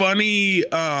 Funny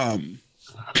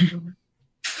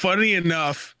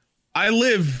enough, I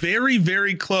live very,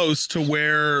 very close to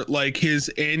where like his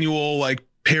annual like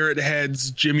Parrot Heads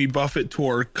Jimmy Buffett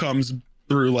tour comes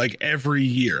through like every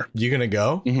year. You gonna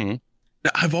go? Mm-hmm.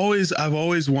 I've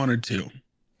always wanted to.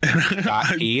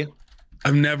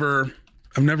 I've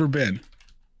never been.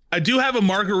 I do have a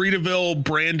Margaritaville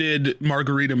branded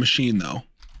margarita machine though.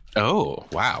 Oh,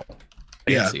 wow.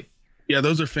 Fancy. Yeah,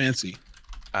 those are fancy.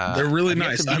 They're really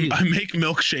nice. I make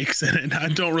milkshakes in it. I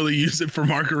don't really use it for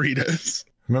margaritas.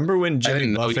 Remember when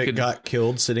Jimmy Buffett got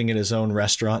killed sitting in his own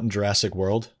restaurant in Jurassic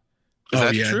World? Is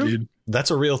that true? Dude.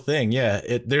 That's a real thing. Yeah.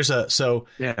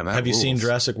 Have you seen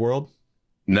Jurassic World?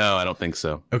 No, I don't think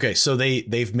so. Okay, so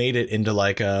they've made it into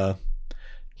like a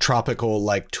tropical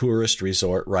like tourist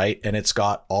resort, right? And it's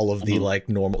got all of the like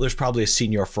normal. There's probably a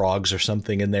Senior Frogs or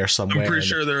something in there somewhere. I'm pretty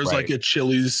sure there's like a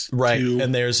Chili's, right? Too,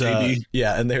 and there's a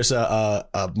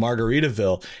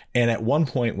Margaritaville. And at one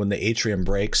point, when the atrium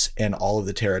breaks and all of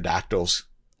the pterodactyls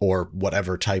or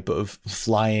whatever type of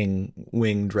flying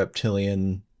winged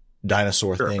reptilian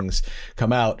dinosaur things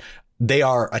come out, they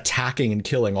are attacking and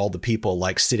killing all the people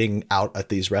like sitting out at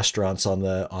these restaurants on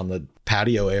the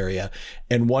patio area.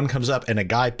 And one comes up and a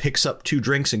guy picks up 2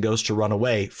 drinks and goes to run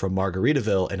away from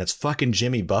Margaritaville. And it's fucking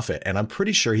Jimmy Buffett. And I'm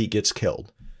pretty sure he gets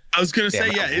killed. I was going to say,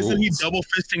 isn't he double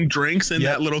fisting drinks in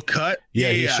that little cut? Yeah,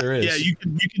 he sure is. Yeah, you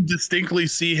can distinctly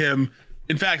see him.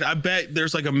 In fact, I bet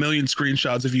there's like a million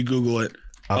screenshots if you Google it.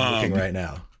 I'm looking right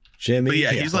now. Jimmy. But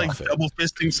yeah, he's like double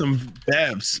fisting some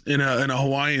bevs in a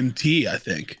Hawaiian tee, I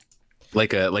think.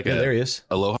 There he is.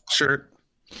 Aloha shirt,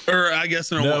 or I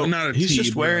guess not a he's tee.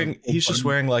 Just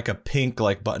wearing like a pink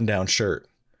like button down shirt.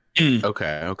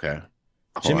 Okay.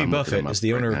 Jimmy Buffett is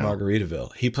the owner of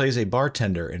Margaritaville. He plays a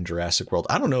bartender in Jurassic World.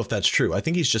 I don't know if that's true. I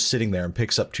think he's just sitting there and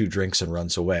picks up 2 drinks and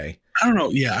runs away. I don't know.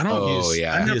 Yeah, I don't. He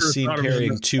is seen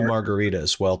carrying 2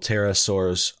 margaritas while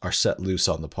pterosaurs are set loose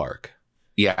on the park.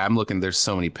 Yeah, I'm looking. There's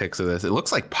so many pics of this. It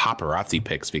looks like paparazzi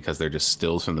pics because they're just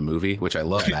stills from the movie, which I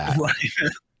love that. Right.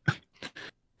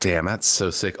 Damn, that's so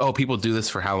sick. Oh, people do this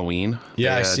for Halloween.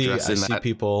 Yeah, I see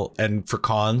people, and for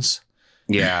cons.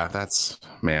 Yeah, that's,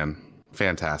 man,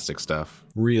 fantastic stuff.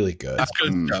 Really good. That's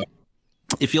good stuff.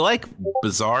 If you like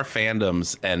bizarre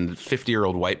fandoms and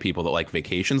 50-year-old white people that like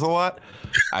vacations a lot,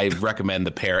 I recommend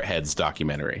the Parrot Heads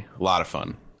documentary. A lot of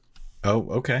fun. Oh,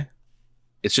 okay.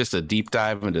 It's just a deep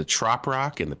dive into trop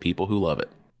rock and the people who love it.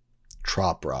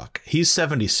 Trop rock. He's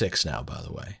 76 now, by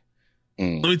the way.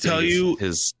 Let me tell you,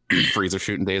 his freezer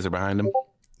shooting days are behind him.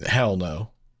 Hell no.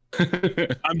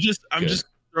 I'm just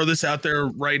throw this out there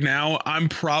right now. I'm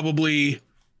probably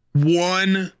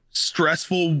one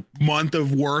stressful month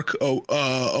of work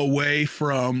away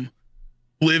from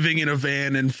living in a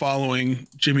van and following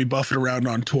Jimmy Buffett around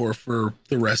on tour for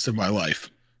the rest of my life.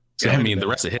 So, I mean, the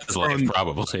rest of his life,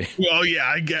 probably. Well, yeah,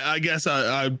 I guess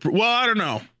I don't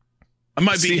know. I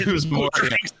might be hitting more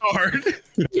hard.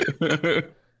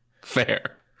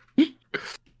 Fair.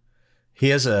 He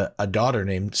has a daughter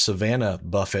named Savannah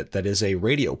Buffett that is a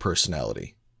radio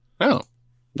personality. Oh,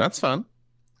 that's fun.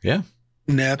 Yeah.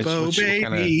 Nepo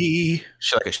baby.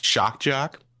 She like a shock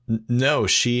jock? No,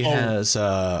 she has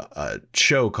a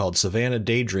show called Savannah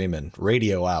Daydreamin'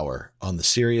 Radio Hour on the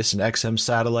Sirius and XM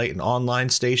satellite and online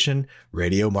station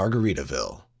Radio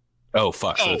Margaritaville. Oh,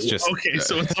 fuck. So it's just okay.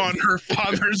 So it's on her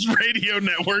father's radio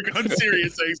network on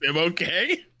Sirius XM.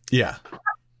 Okay. Yeah.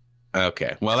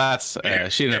 Okay. Well, that's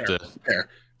she didn't have to. Fair.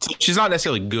 She's not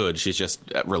necessarily good. She's just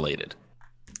related.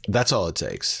 That's all it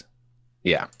takes.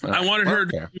 Yeah. I wanted her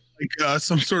to do like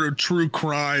some sort of true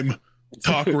crime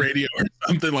talk radio or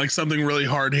something really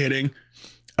hard hitting.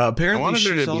 Apparently,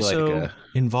 she's also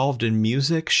involved in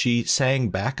music. She sang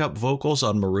backup vocals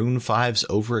on Maroon 5's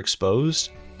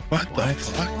Overexposed. What the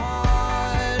fuck?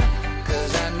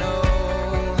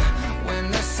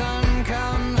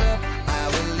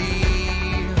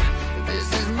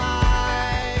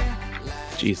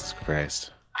 Jesus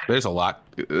Christ. There's a lot.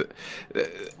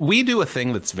 We do a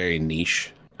thing that's very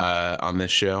niche on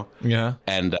this show. Yeah.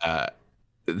 And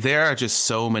there are just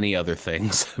so many other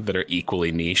things that are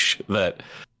equally niche that,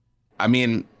 I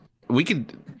mean, we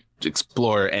could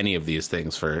explore any of these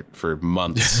things for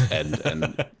months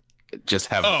and just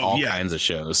have all kinds of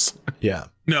shows. Yeah.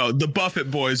 No, the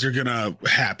Buffett boys are going to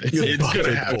happen. It's going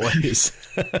to happen. Boys.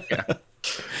 Yeah.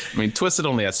 I mean, Twisted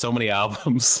only has so many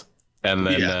albums. And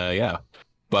then,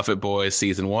 Buffett Boys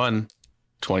Season 1,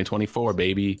 2024,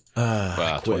 baby.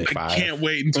 25. I can't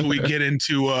wait until we get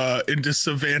into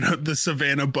Savannah, the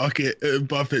Savannah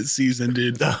Buffett season,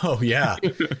 dude. Oh yeah,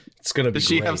 it's gonna be. Does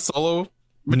she have solo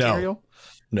material?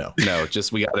 No.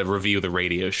 Just we got to review the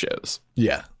radio shows.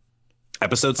 Yeah,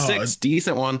 episode 6,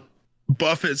 decent one.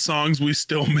 Buffett songs we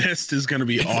still missed is gonna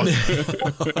be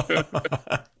awesome.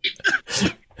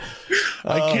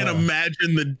 I can't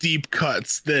imagine the deep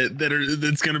cuts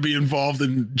that's going to be involved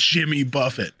in Jimmy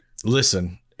Buffett.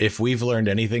 Listen, if we've learned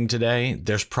anything today,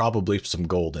 there's probably some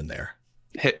gold in there.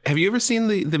 Have you ever seen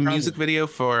the music video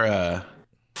for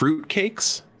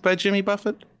Fruitcakes by Jimmy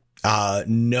Buffett?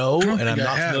 No, and I'm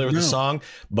not familiar with the song,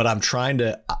 but I'm trying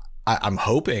to. I'm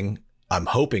hoping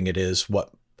it is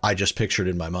what I just pictured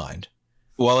in my mind.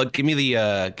 Well, give me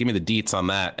the deets on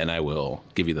that, and I will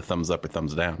give you the thumbs up or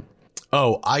thumbs down.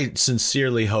 Oh, I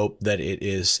sincerely hope that it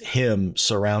is him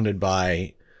surrounded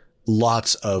by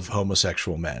lots of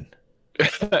homosexual men.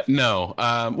 No.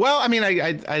 Well, I mean,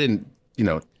 I didn't,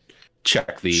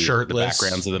 check the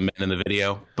backgrounds of the men in the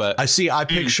video, but I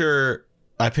picture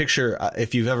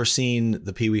if you've ever seen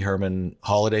the Pee Wee Herman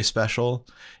holiday special,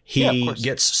 he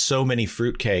gets so many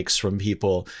fruitcakes from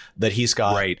people that he's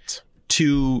got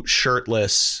two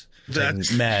shirtless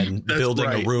men building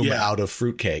a room out of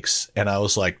fruitcakes. And I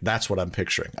was like, that's what I'm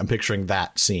picturing. I'm picturing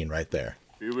that scene right there.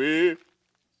 Pee Wee,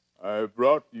 I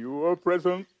brought you a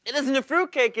present. It isn't a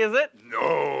fruitcake, is it?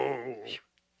 No.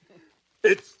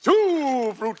 It's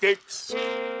two fruitcakes.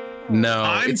 No.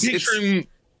 I'm picturing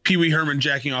Pee Wee Herman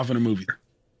jacking off in a movie.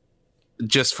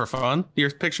 Just for fun?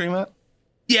 You're picturing that?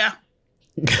 Yeah.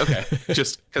 Okay.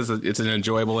 Just because it's an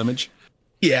enjoyable image?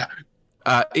 Yeah.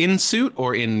 In suit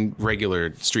or in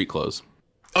regular street clothes?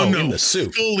 Oh, no, in the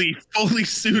suit. Fully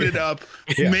suited up,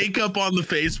 makeup on the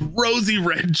face, rosy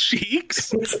red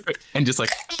cheeks. And just like...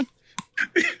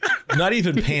 Not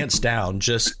even pants down,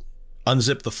 just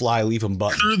unzip the fly, leave them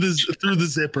buttoned. Through the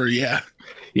zipper, yeah.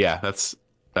 Yeah, that's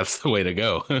the way to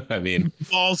go. I mean...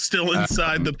 Ball still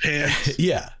inside the pants.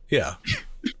 Yeah.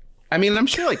 I mean, I'm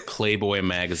sure like Playboy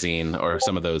magazine or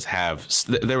some of those had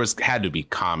to be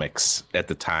comics at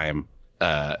the time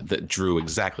that drew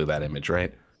exactly that image,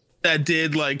 right? That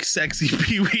did like sexy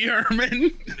Pee Wee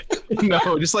Herman.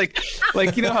 No, just like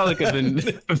how like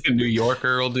the New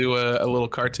Yorker will do a little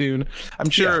cartoon. I'm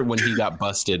sure when he got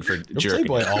busted for jerking,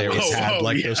 Playboy always had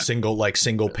those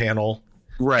single panel.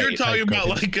 Right. You're talking about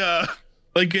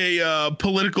like a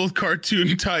political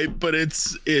cartoon type, but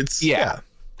it's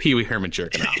Pee Wee Herman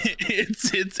jerking off.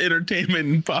 It's entertainment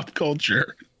and pop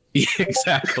culture. Yeah,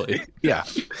 exactly. Yeah,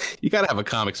 you got to have a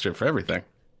comic strip for everything.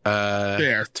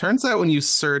 There. Turns out when you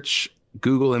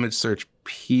Google image search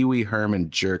Pee Wee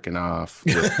Herman jerking off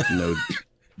with no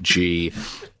G,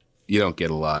 you don't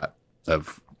get a lot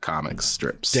of comic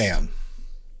strips. Damn.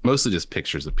 Mostly just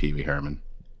pictures of Pee Wee Herman.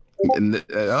 And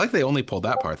I like they only pulled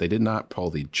that part. They did not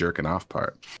pull the jerking off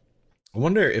part. I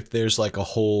wonder if there's like a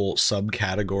whole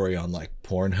subcategory on like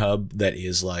Pornhub that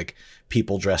is like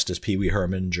people dressed as Pee Wee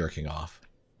Herman jerking off.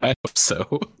 I hope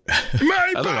so.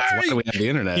 Otherwise, why do we have the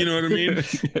internet? You know what I mean?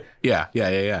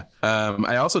 Yeah.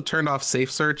 I also turned off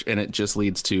Safe Search, and it just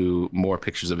leads to more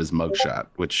pictures of his mugshot,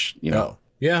 which that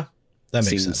makes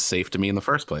seems safe to me in the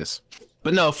first place.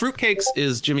 But no, Fruitcakes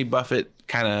is Jimmy Buffett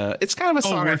it's kind of a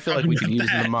song I feel like we could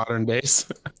use in the modern days.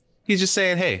 He's just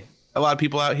saying, hey, a lot of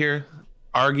people out here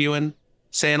arguing,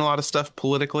 saying a lot of stuff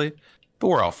politically, but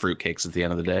we're all fruitcakes at the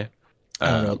end of the day.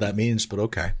 I don't know what that means, but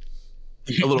okay.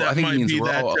 A little. I think it means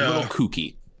we're all a little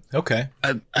kooky. Okay.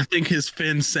 I think his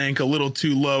fin sank a little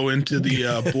too low into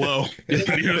the blow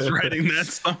when he was writing that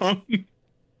song.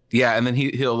 Yeah, and then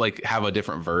he'll like have a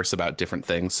different verse about different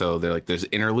things. So they're like there's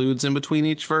interludes in between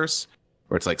each verse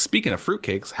where it's like, speaking of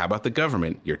fruitcakes, how about the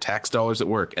government? Your tax dollars at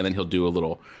work, and then he'll do a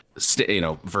little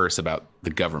verse about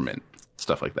the government,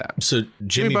 stuff like that. So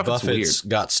Jimmy Buffett's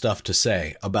got stuff to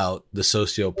say about the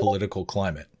socio-political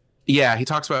climate. Yeah, he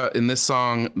talks about in this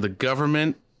song the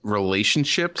government,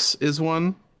 relationships is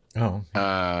one. Oh,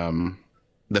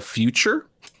 the future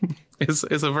is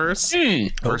a verse.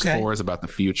 Verse 4 is about the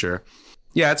future.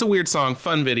 Yeah, it's a weird song,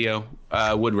 fun video.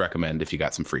 Would recommend if you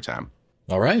got some free time.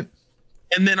 All right.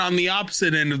 And then on the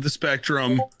opposite end of the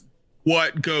spectrum,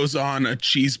 what goes on a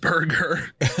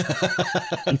cheeseburger?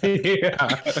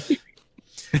 Yeah.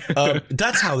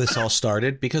 That's how this all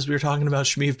started, because we were talking about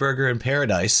Schmeefburger in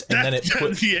Paradise, and then it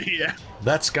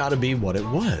that's got to be what it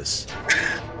was.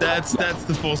 That's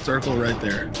the full circle right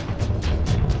there.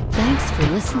 Thanks for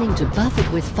listening to Buffett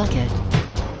with Fuckit.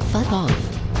 Fuck off.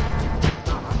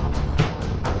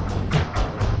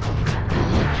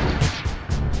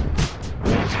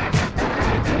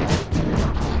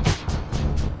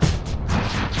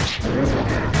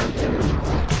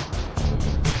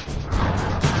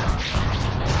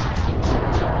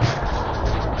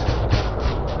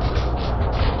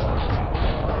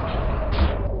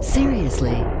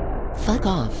 Seriously, fuck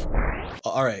off.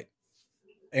 All right.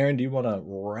 Aaron, do you want to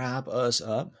wrap us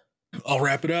up? I'll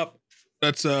wrap it up.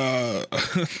 That's I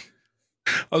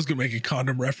was gonna make a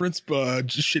condom reference, but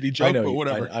just shitty joke, but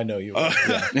whatever. I know you.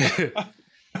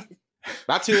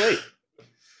 Not too late.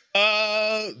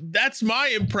 That's my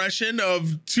impression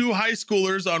of two high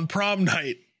schoolers on prom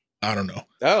night. I don't know.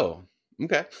 Oh,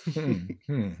 okay.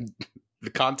 The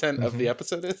content of the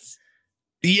episode is?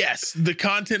 Yes, the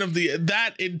content of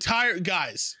that entire,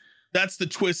 guys, that's the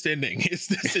twist ending. Is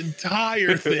this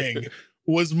entire thing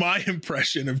was my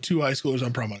impression of two high schoolers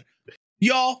on prom night.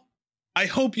 Y'all, I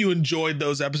hope you enjoyed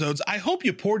those episodes. I hope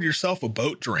you poured yourself a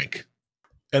boat drink.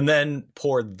 And then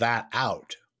poured that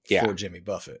out for Jimmy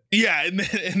Buffett. Yeah,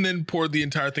 and then poured the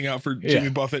entire thing out for Jimmy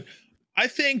Buffett. I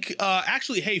think,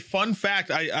 actually, hey, fun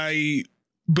fact, I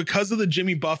because of the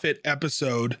Jimmy Buffett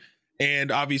episode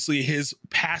and obviously his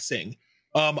passing,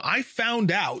 I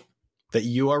found out that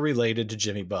you are related to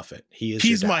Jimmy Buffett.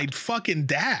 He's my fucking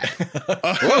dad.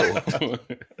 Whoa.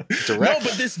 No,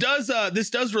 but this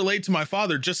does relate to my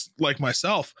father, just like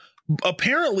myself.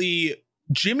 Apparently,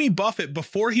 Jimmy Buffett,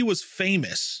 before he was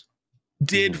famous,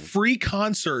 did free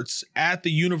concerts at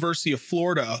the University of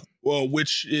Florida,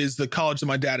 which is the college that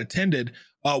my dad attended.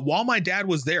 While my dad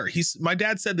was there, my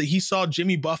dad said that he saw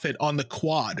Jimmy Buffett on the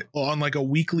quad on like a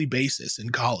weekly basis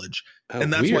in college.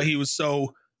 And that's why he was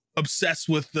so obsessed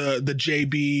with the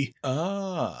JB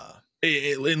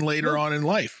later on in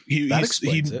life. He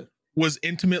was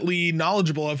intimately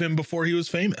knowledgeable of him before he was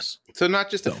famous. So not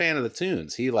just a fan of the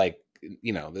tunes. He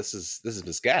this is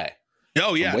this guy.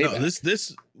 Oh yeah, no,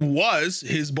 this was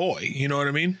his boy. You know what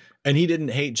I mean? And he didn't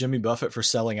hate Jimmy Buffett for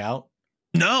selling out?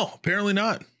 No, apparently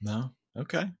not. No.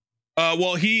 Okay.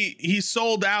 Well, he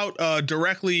sold out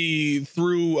directly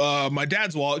through my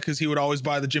dad's wallet because he would always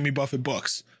buy the Jimmy Buffett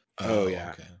books. Oh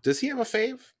yeah. Okay. Does he have a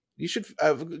fave? You should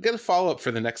get a follow up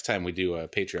for the next time we do a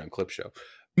Patreon clip show.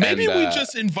 Maybe we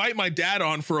just invite my dad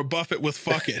on for a Buffett with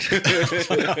Fuckit.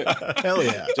 Hell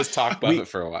yeah! Just talk Buffett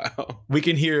for a while. We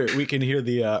can hear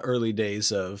the early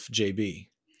days of JB.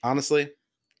 Honestly,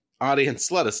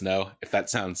 audience, let us know if that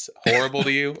sounds horrible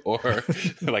to you or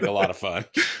like a lot of fun.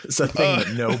 It's a thing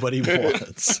that nobody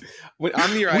wants.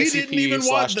 I'm your ICP. We didn't even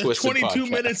want the 22 podcast.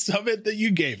 minutes of it that you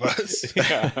gave us.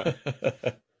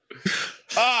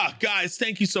 Guys,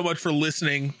 thank you so much for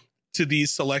listening to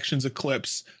these selections of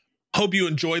clips. Hope you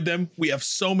enjoyed them. We have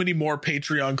so many more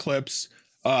Patreon clips.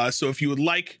 So if you would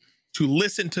like to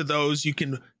listen to those, you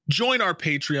can join our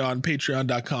Patreon,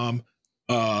 patreon.com.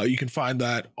 You can find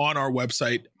that on our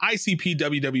website,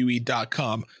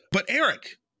 icpwwe.com. But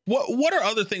Eric, what are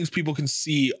other things people can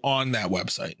see on that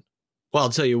website? Well, I'll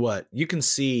tell you what, you can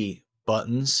see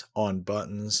buttons on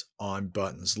buttons on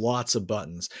buttons, lots of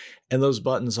buttons. And those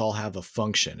buttons all have a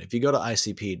function. If you go to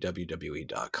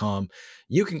icpwwe.com,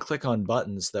 you can click on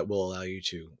buttons that will allow you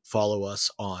to follow us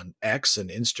on X and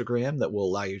Instagram, that will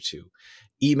allow you to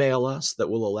email us, that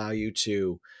will allow you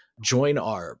to join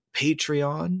our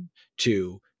Patreon,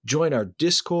 to join our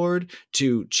Discord,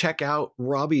 to check out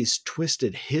Robbie's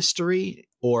Twisted History.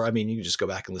 Or, I mean, you can just go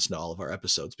back and listen to all of our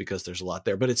episodes because there's a lot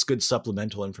there, but it's good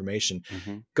supplemental information.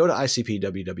 Go to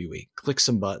ICPWWE, click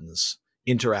some buttons,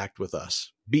 interact with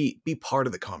us, be part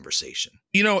of the conversation.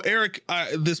 You know, Eric,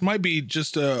 this might be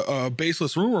just a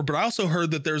baseless rumor, but I also heard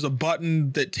that there's a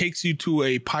button that takes you to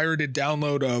a pirated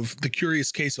download of The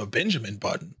Curious Case of Benjamin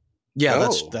button. Yeah,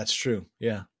 that's true.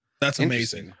 Yeah. That's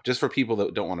amazing. Just for people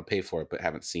that don't want to pay for it, but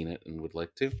haven't seen it and would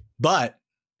like to. But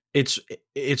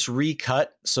it's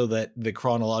recut so that the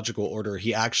chronological order,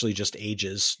 he actually just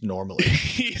ages normally.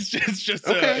 He's just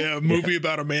a movie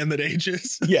about a man that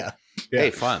ages. Yeah. Hey,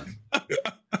 fun.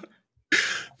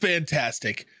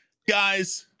 Fantastic.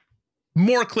 Guys,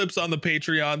 more clips on the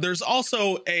Patreon. There's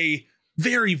also a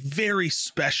very, very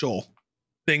special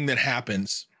thing that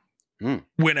happens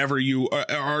whenever you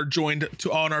are joined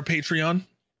on our Patreon.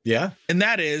 Yeah. And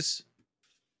that is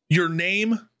your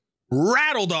name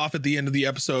rattled off at the end of the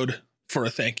episode for a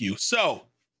thank you. So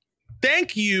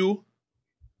thank you,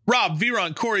 Rob,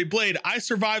 Viron, Corey, Blade. I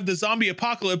survived the zombie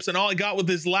apocalypse and all I got was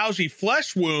this lousy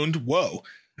flesh wound. Whoa.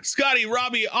 Scotty,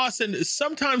 Robbie, Austin.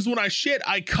 Sometimes when I shit,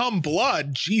 I come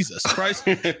blood. Jesus Christ.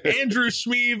 Andrew,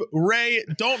 Schmeev, Ray,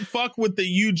 don't fuck with the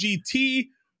UGT,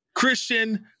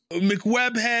 Christian,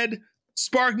 McWebhead,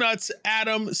 Sparknuts,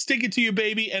 Adam, Stick It To You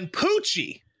Baby, and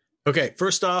Poochie. Okay,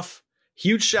 first off,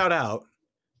 huge shout out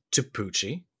to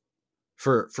Poochie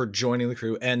for joining the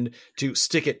crew, and to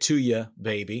Stick It To You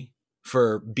Baby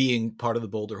for being part of the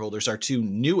Boulder Holders, our two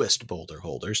newest Boulder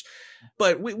Holders.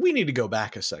 But we need to go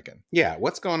back a second. Yeah,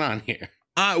 what's going on here?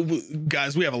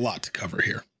 Guys, we have a lot to cover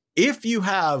here. If you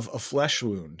have a flesh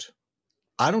wound,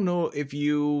 I don't know if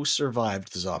you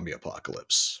survived the zombie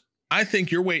apocalypse. I think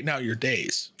you're waiting out your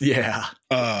days. Yeah.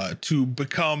 To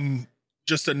become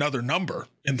just another number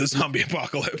in the zombie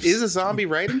apocalypse. Is a zombie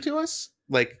writing to us?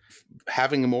 Like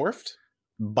having morphed?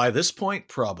 By this point,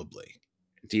 probably.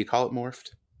 Do you call it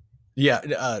morphed? Yeah,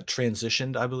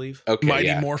 transitioned, I believe. Okay,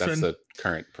 Mighty Morphin. That's the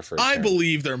current preferred I term.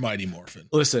 believe they're Mighty Morphin.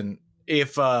 Listen,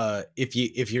 if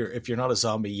you're not a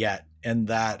zombie yet, and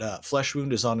that flesh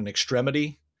wound is on an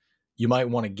extremity, you might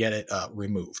want to get it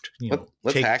removed.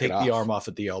 Let's take hack it off. the arm off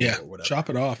at the elbow or whatever. Chop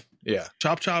it off. Yeah,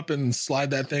 chop and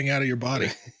slide that thing out of your body.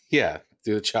 Yeah,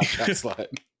 do the chop slide.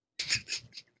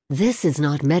 This is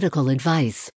not medical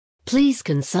advice. Please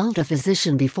consult a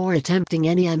physician before attempting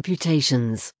any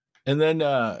amputations. And then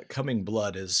coming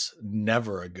blood is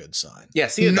never a good sign. Yeah,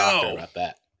 see a doctor about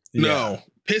that. No.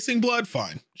 Pissing blood,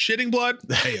 fine. Shitting blood,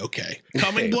 hey, okay.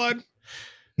 Coming blood,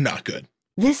 not good.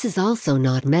 This is also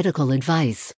not medical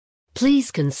advice.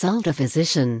 Please consult a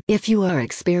physician if you are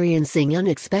experiencing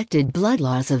unexpected blood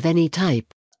loss of any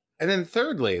type. And then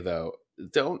thirdly, though,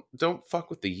 don't fuck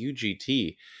with the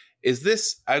UGT. Is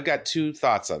this? I've got two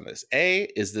thoughts on this. A,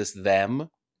 is this them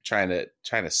trying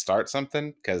to start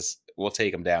something? Because we'll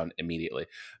take them down immediately.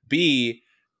 B,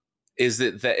 is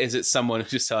it someone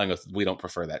who's telling us we don't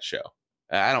prefer that show?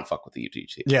 I don't fuck with the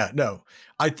UGT. Yeah, no.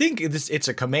 I think it's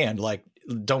a command. Like,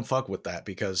 don't fuck with that,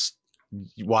 because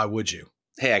why would you?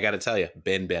 Hey, I got to tell you,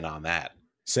 been on that.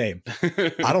 Same.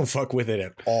 I don't fuck with it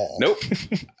at all. Nope.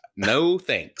 No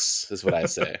thanks, is what I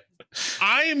say.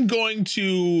 I am going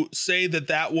to say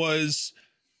that was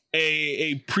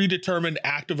a predetermined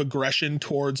act of aggression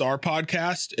towards our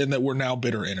podcast, and that we're now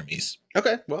bitter enemies.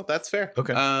 Okay, well, that's fair.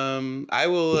 Okay. I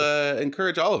will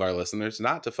encourage all of our listeners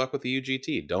not to fuck with the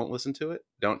UGT. Don't listen to it.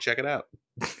 Don't check it out.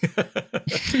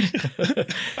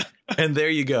 And there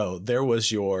you go. There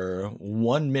was your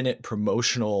 1-minute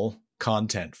promotional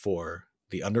content for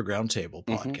the Underground Table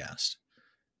podcast.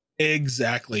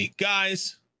 Exactly.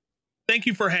 Guys, thank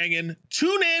you for hanging.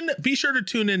 Tune in. Be sure to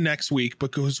tune in next week,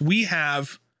 because we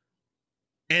have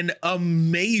an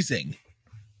amazing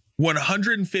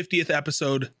 150th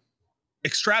episode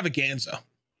extravaganza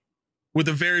with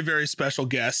a very, very special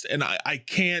guest. And I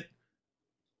can't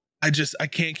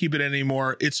keep it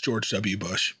anymore. It's George W.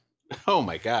 Bush. Oh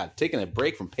my God. Taking a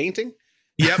break from painting?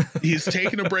 Yep. He's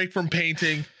taking a break from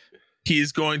painting. He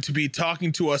is going to be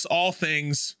talking to us all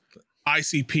things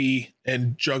ICP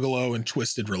and Juggalo and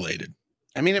Twisted related.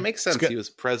 I mean, it makes sense. He was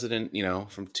president,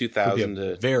 from 2000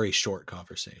 to very short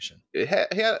conversation.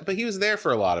 But he was there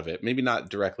for a lot of it. Maybe not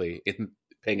directly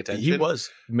paying attention. He was.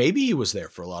 Maybe he was there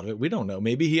for a lot of it. We don't know.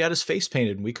 Maybe he had his face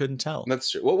painted and we couldn't tell.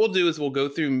 That's true. What we'll do is we'll go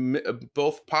through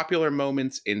both popular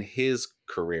moments in his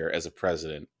career as a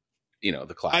president.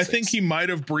 The classics. I think he might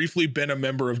have briefly been a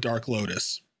member of Dark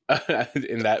Lotus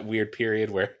in that weird period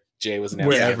where Jay was announced.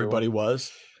 Where everybody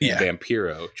was. Yeah.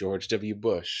 Vampiro, George W.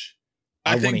 Bush.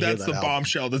 I think that's the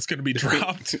bombshell that's going to be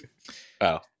dropped.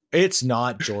 Oh. It's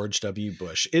not George W.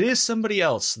 Bush. It is somebody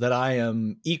else that I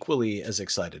am equally as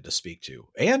excited to speak to.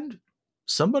 And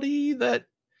somebody that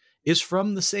is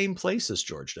from the same place as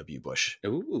George W. Bush.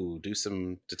 Ooh, do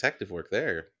some detective work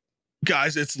there.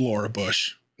 Guys, it's Laura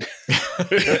Bush.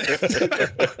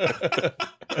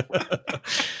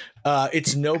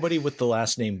 It's nobody with the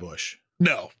last name Bush.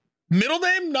 No. Middle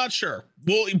name? Not sure.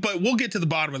 But we'll get to the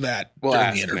bottom of that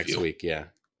during the interview next week. Yeah.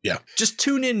 Yeah. Just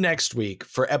tune in next week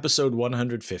for episode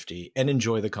 150 and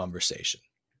enjoy the conversation.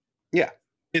 Yeah.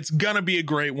 It's going to be a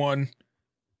great one.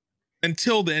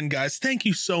 Until then, guys, thank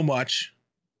you so much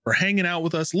for hanging out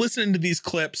with us, listening to these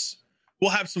clips. We'll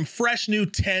have some fresh new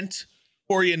tent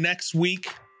for you next week.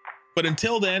 But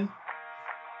until then,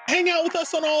 hang out with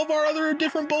us on all of our other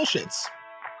different bullshits.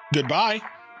 Goodbye.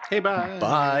 Hey, bye.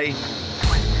 Bye.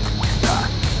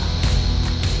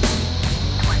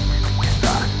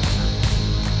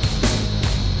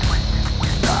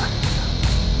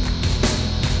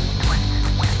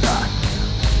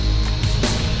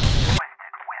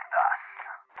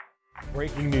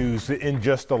 Breaking news in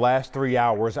just the last 3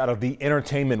 hours out of the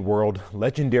entertainment world,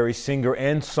 legendary singer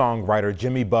and songwriter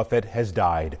Jimmy Buffett has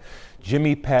died.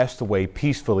 Jimmy passed away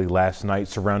peacefully last night,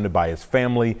 surrounded by his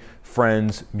family,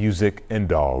 friends, music, and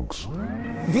dogs.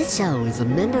 This show is a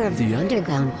member of the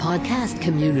Underground Podcast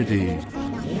community.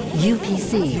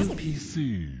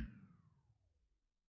 UPC.